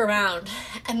workaround,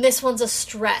 and this one's a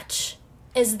stretch,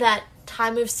 is that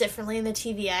time moves differently in the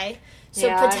TVA. So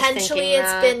potentially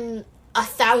it's been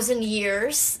 1,000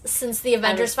 years since the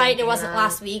Avengers fight. It wasn't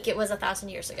last week. It was 1,000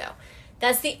 years ago.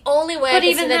 That's the only way I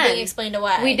can see that being explained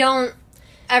away. We don't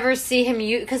ever see him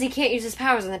use... Because he can't use his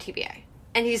powers in the TVA.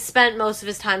 And he's spent most of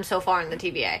his time so far in the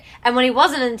TVA. And when he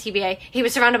wasn't in the TVA, he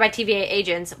was surrounded by TVA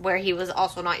agents where he was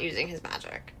also not using his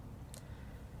magic.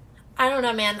 I don't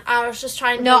know, man. I was just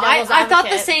trying to... No, I thought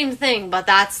the same thing, but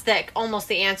that's almost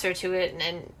the answer to it,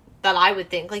 and that I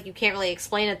would think. Like, you can't really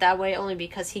explain it that way only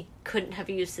because he couldn't have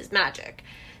used his magic.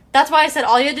 That's why I said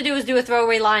all you had to do was do a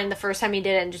throwaway line the first time he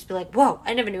did it and just be like, whoa,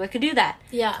 I never knew I could do that.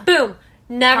 Yeah. Boom.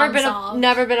 Never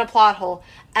been a plot hole.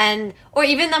 Or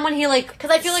even then when he, like...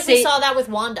 Because I feel like we saw that with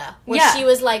Wanda, where she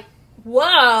was like,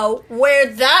 whoa,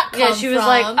 where'd that come from? Yeah, she was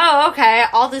like, oh, okay,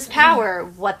 all this power.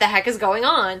 What the heck is going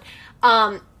on?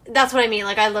 That's what I mean.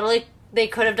 Like, they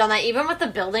could have done that. Even with the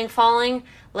building falling,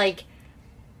 like,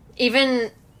 even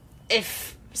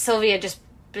if Sylvia just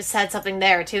said something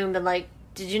there, too, and been like,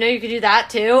 did you know you could do that,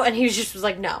 too? And he was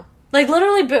like, no. Like,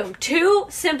 literally, boom. 2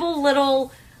 simple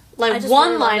little, like,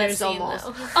 one-liners almost.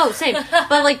 Oh, same.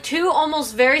 But, like, 2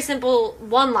 almost very simple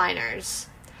one-liners.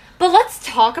 But let's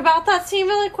talk about that scene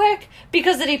really quick.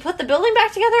 Because did he put the building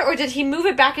back together, or did he move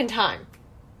it back in time?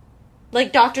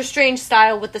 Like Doctor Strange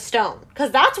style with the stone.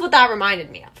 Because that's what that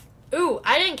reminded me of. Ooh,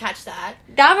 I didn't catch that.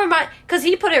 Because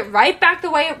he put it right back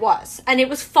the way it was. And it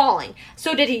was falling.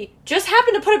 So did he just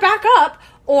happen to put it back up?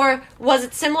 Or was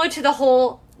it similar to the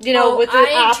whole, with the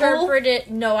apple?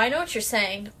 No, I know what you're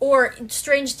saying. Or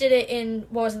Strange did it in,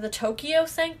 what was it, the Tokyo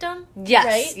Sanctum? Yes,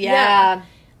 right? Yeah.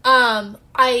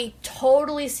 I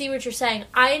totally see what you're saying.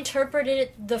 I interpreted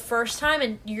it the first time,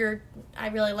 and I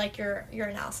really like your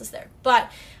analysis there.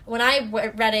 But when I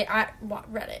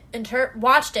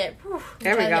watched it. Whew,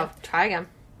 there we go. Try again.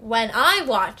 When I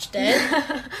watched it,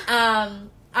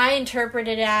 I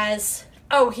interpreted it as,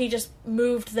 he just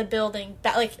moved the building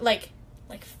back, like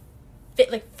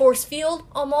force field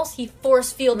almost. He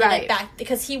force fielded it back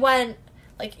because he went.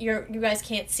 Like, you guys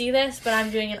can't see this, but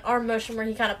I'm doing an arm motion where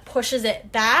he kind of pushes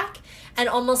it back, and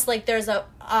almost like there's a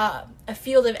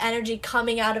field of energy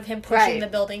coming out of him pushing the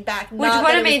building back. Which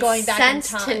would have made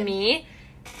sense to me,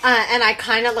 and I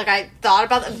kind of, I thought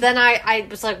about it, then I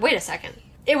was like, wait a second.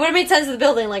 It would have made sense if the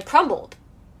building, crumbled,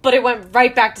 but it went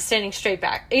right back to standing straight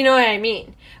back. You know what I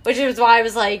mean? Which is why I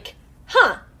was like,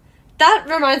 that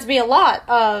reminds me a lot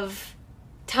of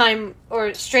Time,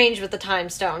 or Strange with the Time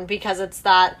Stone, because it's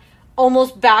that...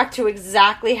 almost back to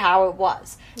exactly how it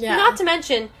was. Yeah. Not to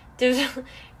mention,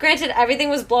 granted, everything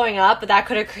was blowing up, but that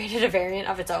could have created a variant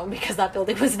of its own because that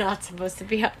building was not supposed to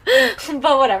be up.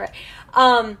 But whatever.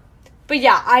 But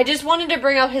yeah, I just wanted to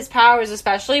bring up his powers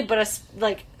especially, but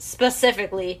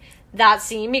specifically that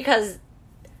scene because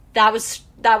that was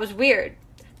weird.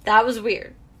 That was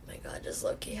weird. Oh my God, does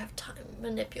Loki have time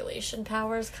manipulation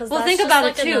powers? Because think about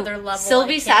it too.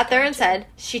 Sylvie sat there and said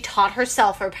she taught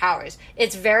herself her powers.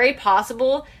 It's very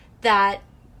possible that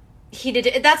he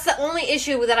did. That's the only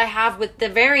issue that I have with the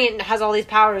variant that has all these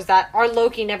powers that our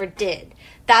Loki never did.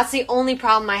 That's the only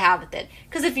problem I have with it.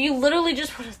 Because if you literally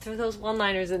just would have threw those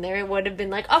one-liners in there, it would have been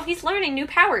like, oh, he's learning new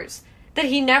powers that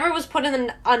he never was put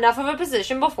in enough of a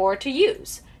position before to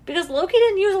use. Because Loki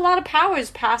didn't use a lot of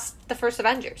powers past the first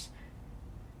Avengers.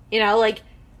 You know, like,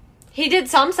 he did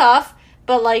some stuff,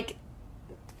 but, like,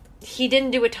 he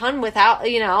didn't do a ton without,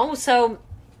 you know, so,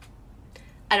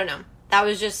 I don't know. That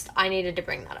was just, I needed to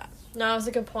bring that up. No, it was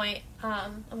a good point.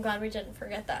 I'm glad we didn't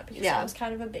forget that, because that was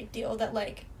kind of a big deal that,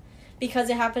 like,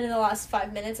 because it happened in the last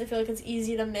 5 minutes, I feel like it's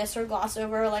easy to miss or gloss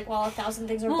over, like, while 1,000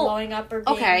 things are blowing up or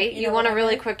being, okay, you want to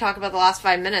really quick talk about the last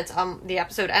 5 minutes? The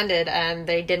episode ended, and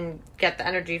they didn't get the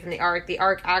energy from the Ark. The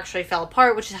Ark actually fell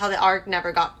apart, which is how the Ark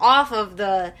never got off of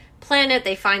the planet.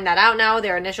 They find that out now.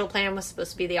 Their initial plan was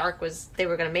supposed to be they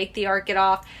were going to make the Ark get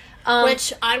off.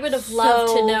 Which I would have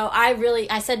loved to know.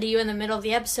 I said to you in the middle of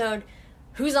the episode,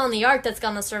 who's on the Ark that's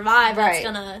going to survive, that's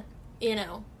going to, you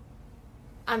know...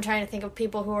 I'm trying to think of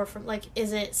people who are from, like,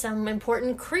 is it some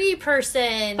important Kree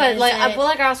person? But, like I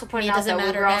also pointed out, that we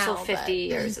were also now, 50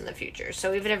 years in the future.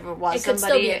 So even if it was it could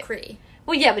somebody... still be a Kree.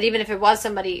 Well, yeah, but even if it was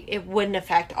somebody, it wouldn't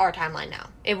affect our timeline now.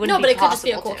 It wouldn't No, but be it could just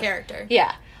be a possible cool character.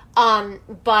 Yeah.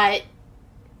 But,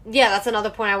 yeah, that's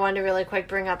another point I wanted to really quick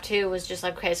bring up, too, was just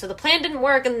like, okay, so the plan didn't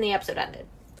work and then the episode ended.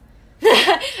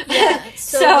 Yeah,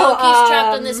 so Loki's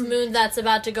trapped on this moon that's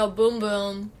about to go boom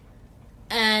boom,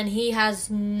 and he has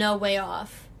no way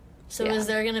off. So is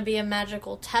there going to be a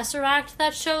magical tesseract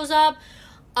that shows up?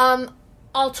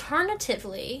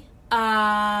 Alternatively, what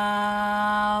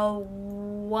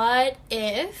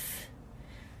if...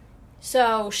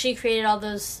 So she created all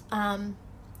those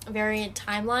variant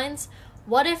timelines.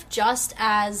 What if just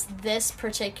as this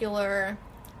particular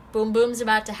boom boom's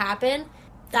about to happen,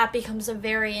 that becomes a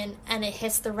variant and it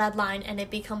hits the red line and it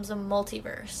becomes a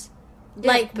multiverse?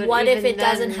 Yeah, like, what if it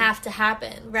doesn't have to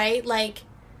happen, right? Like...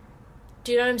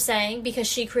 Do you know what I'm saying? Because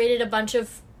she created a bunch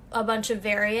of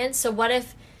variants. So what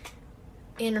if,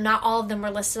 you know, not all of them were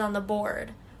listed on the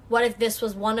board? What if this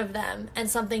was one of them and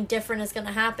something different is going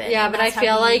to happen? Yeah, but I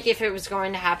feel like if it was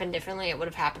going to happen differently, it would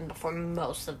have happened before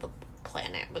most of the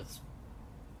planet was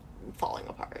falling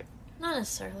apart. Not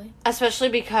necessarily. Especially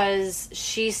because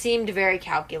she seemed very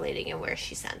calculating in where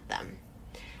she sent them.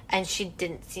 And she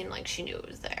didn't seem like she knew it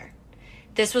was there.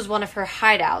 This was one of her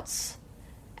hideouts.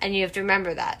 And you have to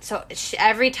remember that. So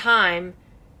every time,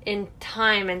 in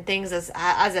time and things as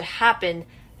it happened,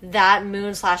 that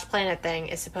moon/planet thing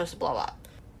is supposed to blow up.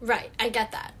 Right, I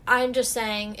get that. I'm just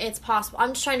saying it's possible.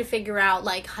 I'm just trying to figure out,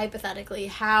 like, hypothetically,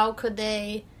 how could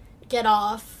they get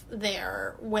off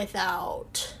there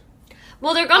without...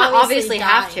 Well, they're going to obviously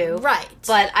have to. Right.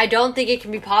 But I don't think it can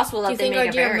be possible that they make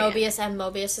a variant. Do you think our dear Mobius and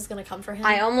Mobius is going to come for him?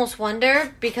 I almost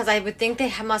wonder, because I would think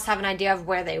they must have an idea of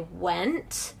where they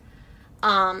went...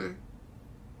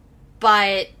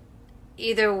 But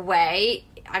either way,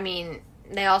 I mean,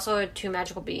 they also are two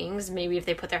magical beings. Maybe if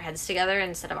they put their heads together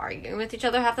instead of arguing with each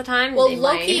other half the time. Well,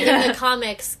 Loki in the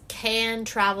comics can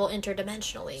travel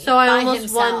interdimensionally. So I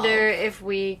almost wonder if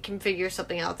we can figure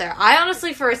something out there. I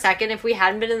honestly, for a second, if we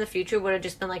hadn't been in the future, would have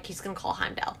just been like, he's gonna call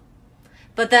Heimdall.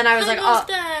 But then I was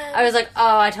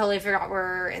I totally forgot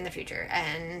we're in the future,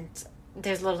 and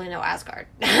there's literally no Asgard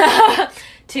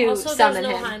to also, summon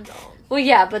there's no him. Heimdall. Well,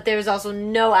 yeah, but there's also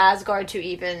no Asgard to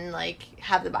even, like,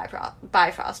 have the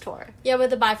Bifrost tour. Yeah, but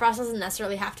the Bifrost doesn't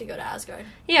necessarily have to go to Asgard.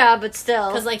 Yeah, but still.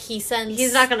 Because, like, he's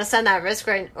not going to send that risk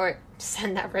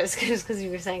just because you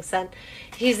were saying send.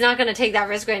 He's not going to take that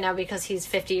risk right now because he's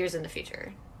 50 years in the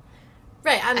future.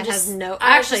 Right,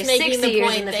 actually, 60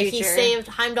 years in the future.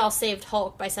 Heimdall saved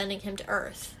Hulk by sending him to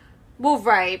Earth. Well,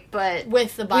 right, but...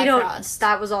 With the Bifrost.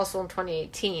 That was also in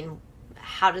 2018.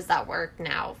 How does that work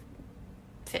now?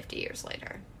 50 years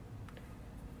later,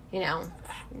 you know,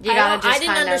 I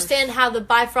didn't understand how the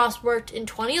Bifrost worked in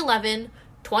 2011,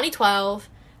 2012,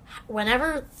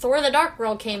 whenever Thor: The Dark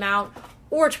World came out,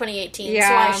 or 2018. Yeah.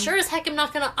 So I sure as heck am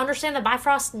not going to understand the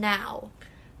Bifrost now.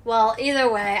 Well, either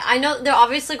way, I know they're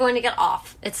obviously going to get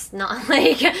off. It's not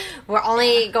like we're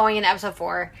only going into episode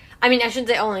 4. I mean, I shouldn't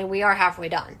say only. We are halfway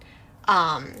done.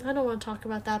 I don't want to talk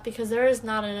about that because there is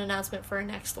not an announcement for a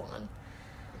next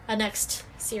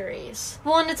series.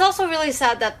 Well, and it's also really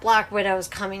sad that Black Widow is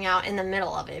coming out in the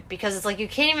middle of it, because it's like you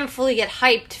can't even fully get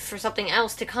hyped for something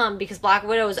else to come because Black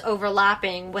Widow is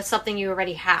overlapping with something you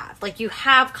already have. Like, you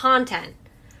have content.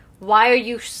 Why are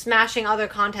you smashing other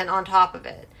content on top of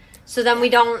it? So then we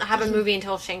don't have a movie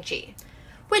until Shang-Chi.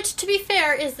 Which, to be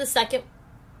fair, is the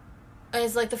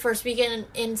first weekend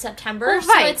in September. Well,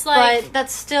 right, so it's like... But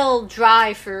that's still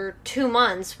dry for 2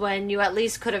 months when you at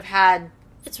least could have had...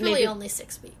 It's really only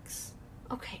 6 weeks.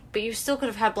 Okay, but you still could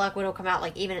have had Black Widow come out,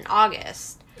 like, even in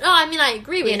August. No, I mean, I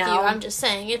agree with you. know? I'm just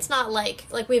saying, it's not like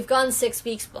we've gone 6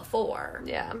 weeks before.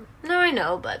 Yeah. No, I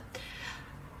know, but...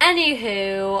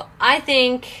 Anywho, I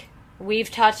think we've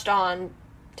touched on,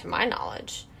 to my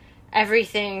knowledge,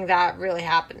 everything that really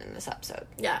happened in this episode.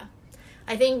 Yeah.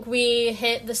 I think we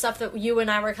hit the stuff that you and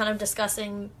I were kind of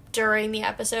discussing during the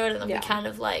episode, and then we kind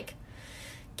of, like,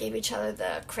 gave each other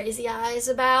the crazy eyes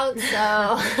about,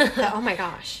 so... Oh my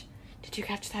gosh. Did you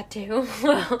catch that too?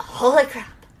 Holy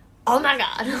crap. Oh my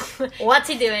god. What's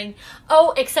he doing?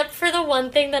 Oh, except for the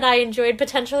one thing that I enjoyed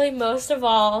potentially most of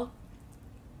all.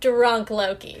 Drunk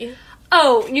Loki.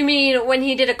 Oh, you mean when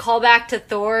he did a callback to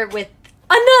Thor with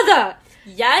another?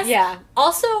 Yes. Yeah.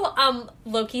 Also,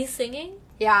 Loki singing.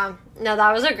 Yeah. No,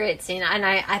 that was a great scene. And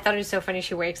I thought it was so funny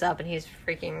she wakes up and he's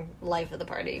freaking life of the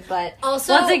party. But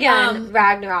also, once again,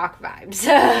 Ragnarok vibes.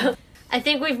 I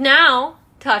think we've now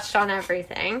touched on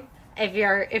everything. If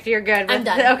you're good with I'm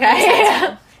done.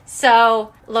 Okay.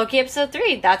 So, Loki episode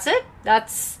 3. That's it.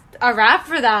 That's a wrap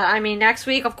for that. I mean, next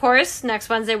week, of course, next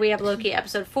Wednesday, we have Loki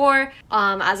episode 4.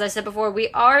 As I said before, we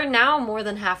are now more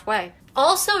than halfway.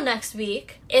 Also next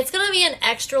week, it's going to be an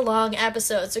extra long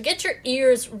episode, so get your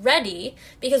ears ready,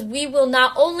 because we will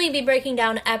not only be breaking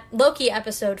down Loki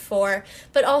episode 4,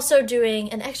 but also doing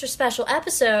an extra special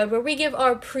episode where we give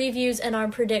our previews and our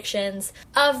predictions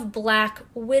of Black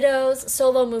Widow's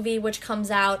solo movie, which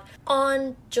comes out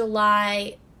on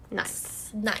July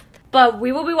 9th. But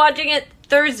we will be watching it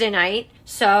Thursday night,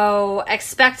 so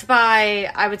expect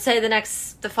by, I would say,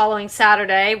 the following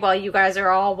Saturday, while you guys are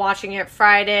all watching it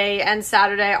Friday and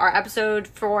Saturday, our episode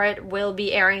for it will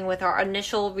be airing with our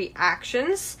initial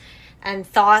reactions and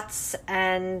thoughts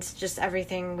and just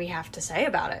everything we have to say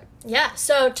about it. Yeah,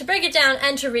 so to break it down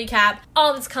and to recap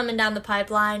all that's coming down the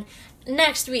pipeline,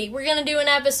 next week we're going to do an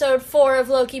episode 4 of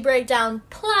Loki Breakdown,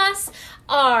 plus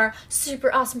our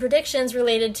super awesome predictions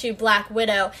related to Black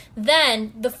Widow.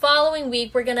 Then, the following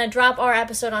week, we're going to drop our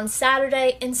episode on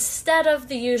Saturday instead of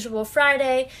the usual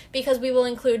Friday, because we will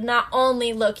include not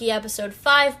only Loki episode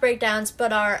 5 breakdowns,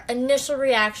 but our initial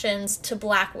reactions to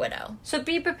Black Widow. So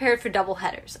be prepared for double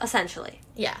headers, essentially.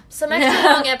 Yeah, some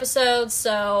extra long episodes,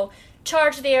 so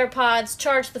charge the AirPods,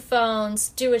 charge the phones,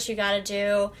 do what you gotta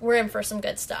do. We're in for some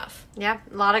good stuff. Yeah,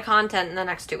 a lot of content in the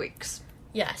next 2 weeks.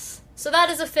 Yes. So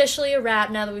that is officially a wrap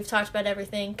now that we've talked about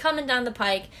everything coming down the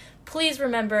pike. Please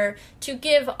remember to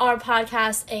give our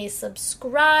podcast a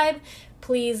subscribe.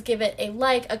 Please give it a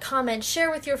like, a comment,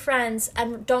 share with your friends,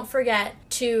 and don't forget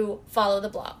to follow the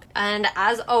blog. And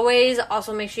as always,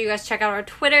 also make sure you guys check out our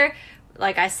Twitter.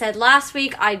 Like I said last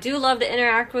week, I do love to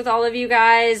interact with all of you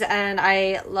guys, and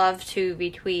I love to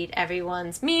retweet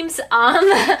everyone's memes,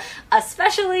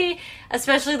 especially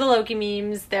the Loki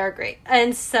memes. They're great.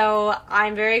 And so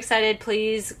I'm very excited.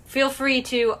 Please feel free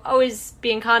to always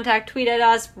be in contact, tweet at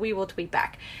us. We will tweet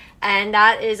back. And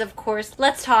that is, of course,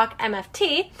 Let's Talk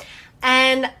MFT.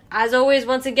 And as always,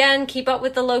 once again, keep up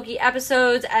with the Loki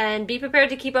episodes and be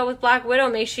prepared to keep up with Black Widow.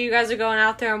 Make sure you guys are going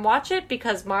out there and watch it,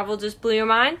 because Marvel just blew your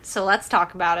mind. So let's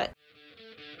talk about it.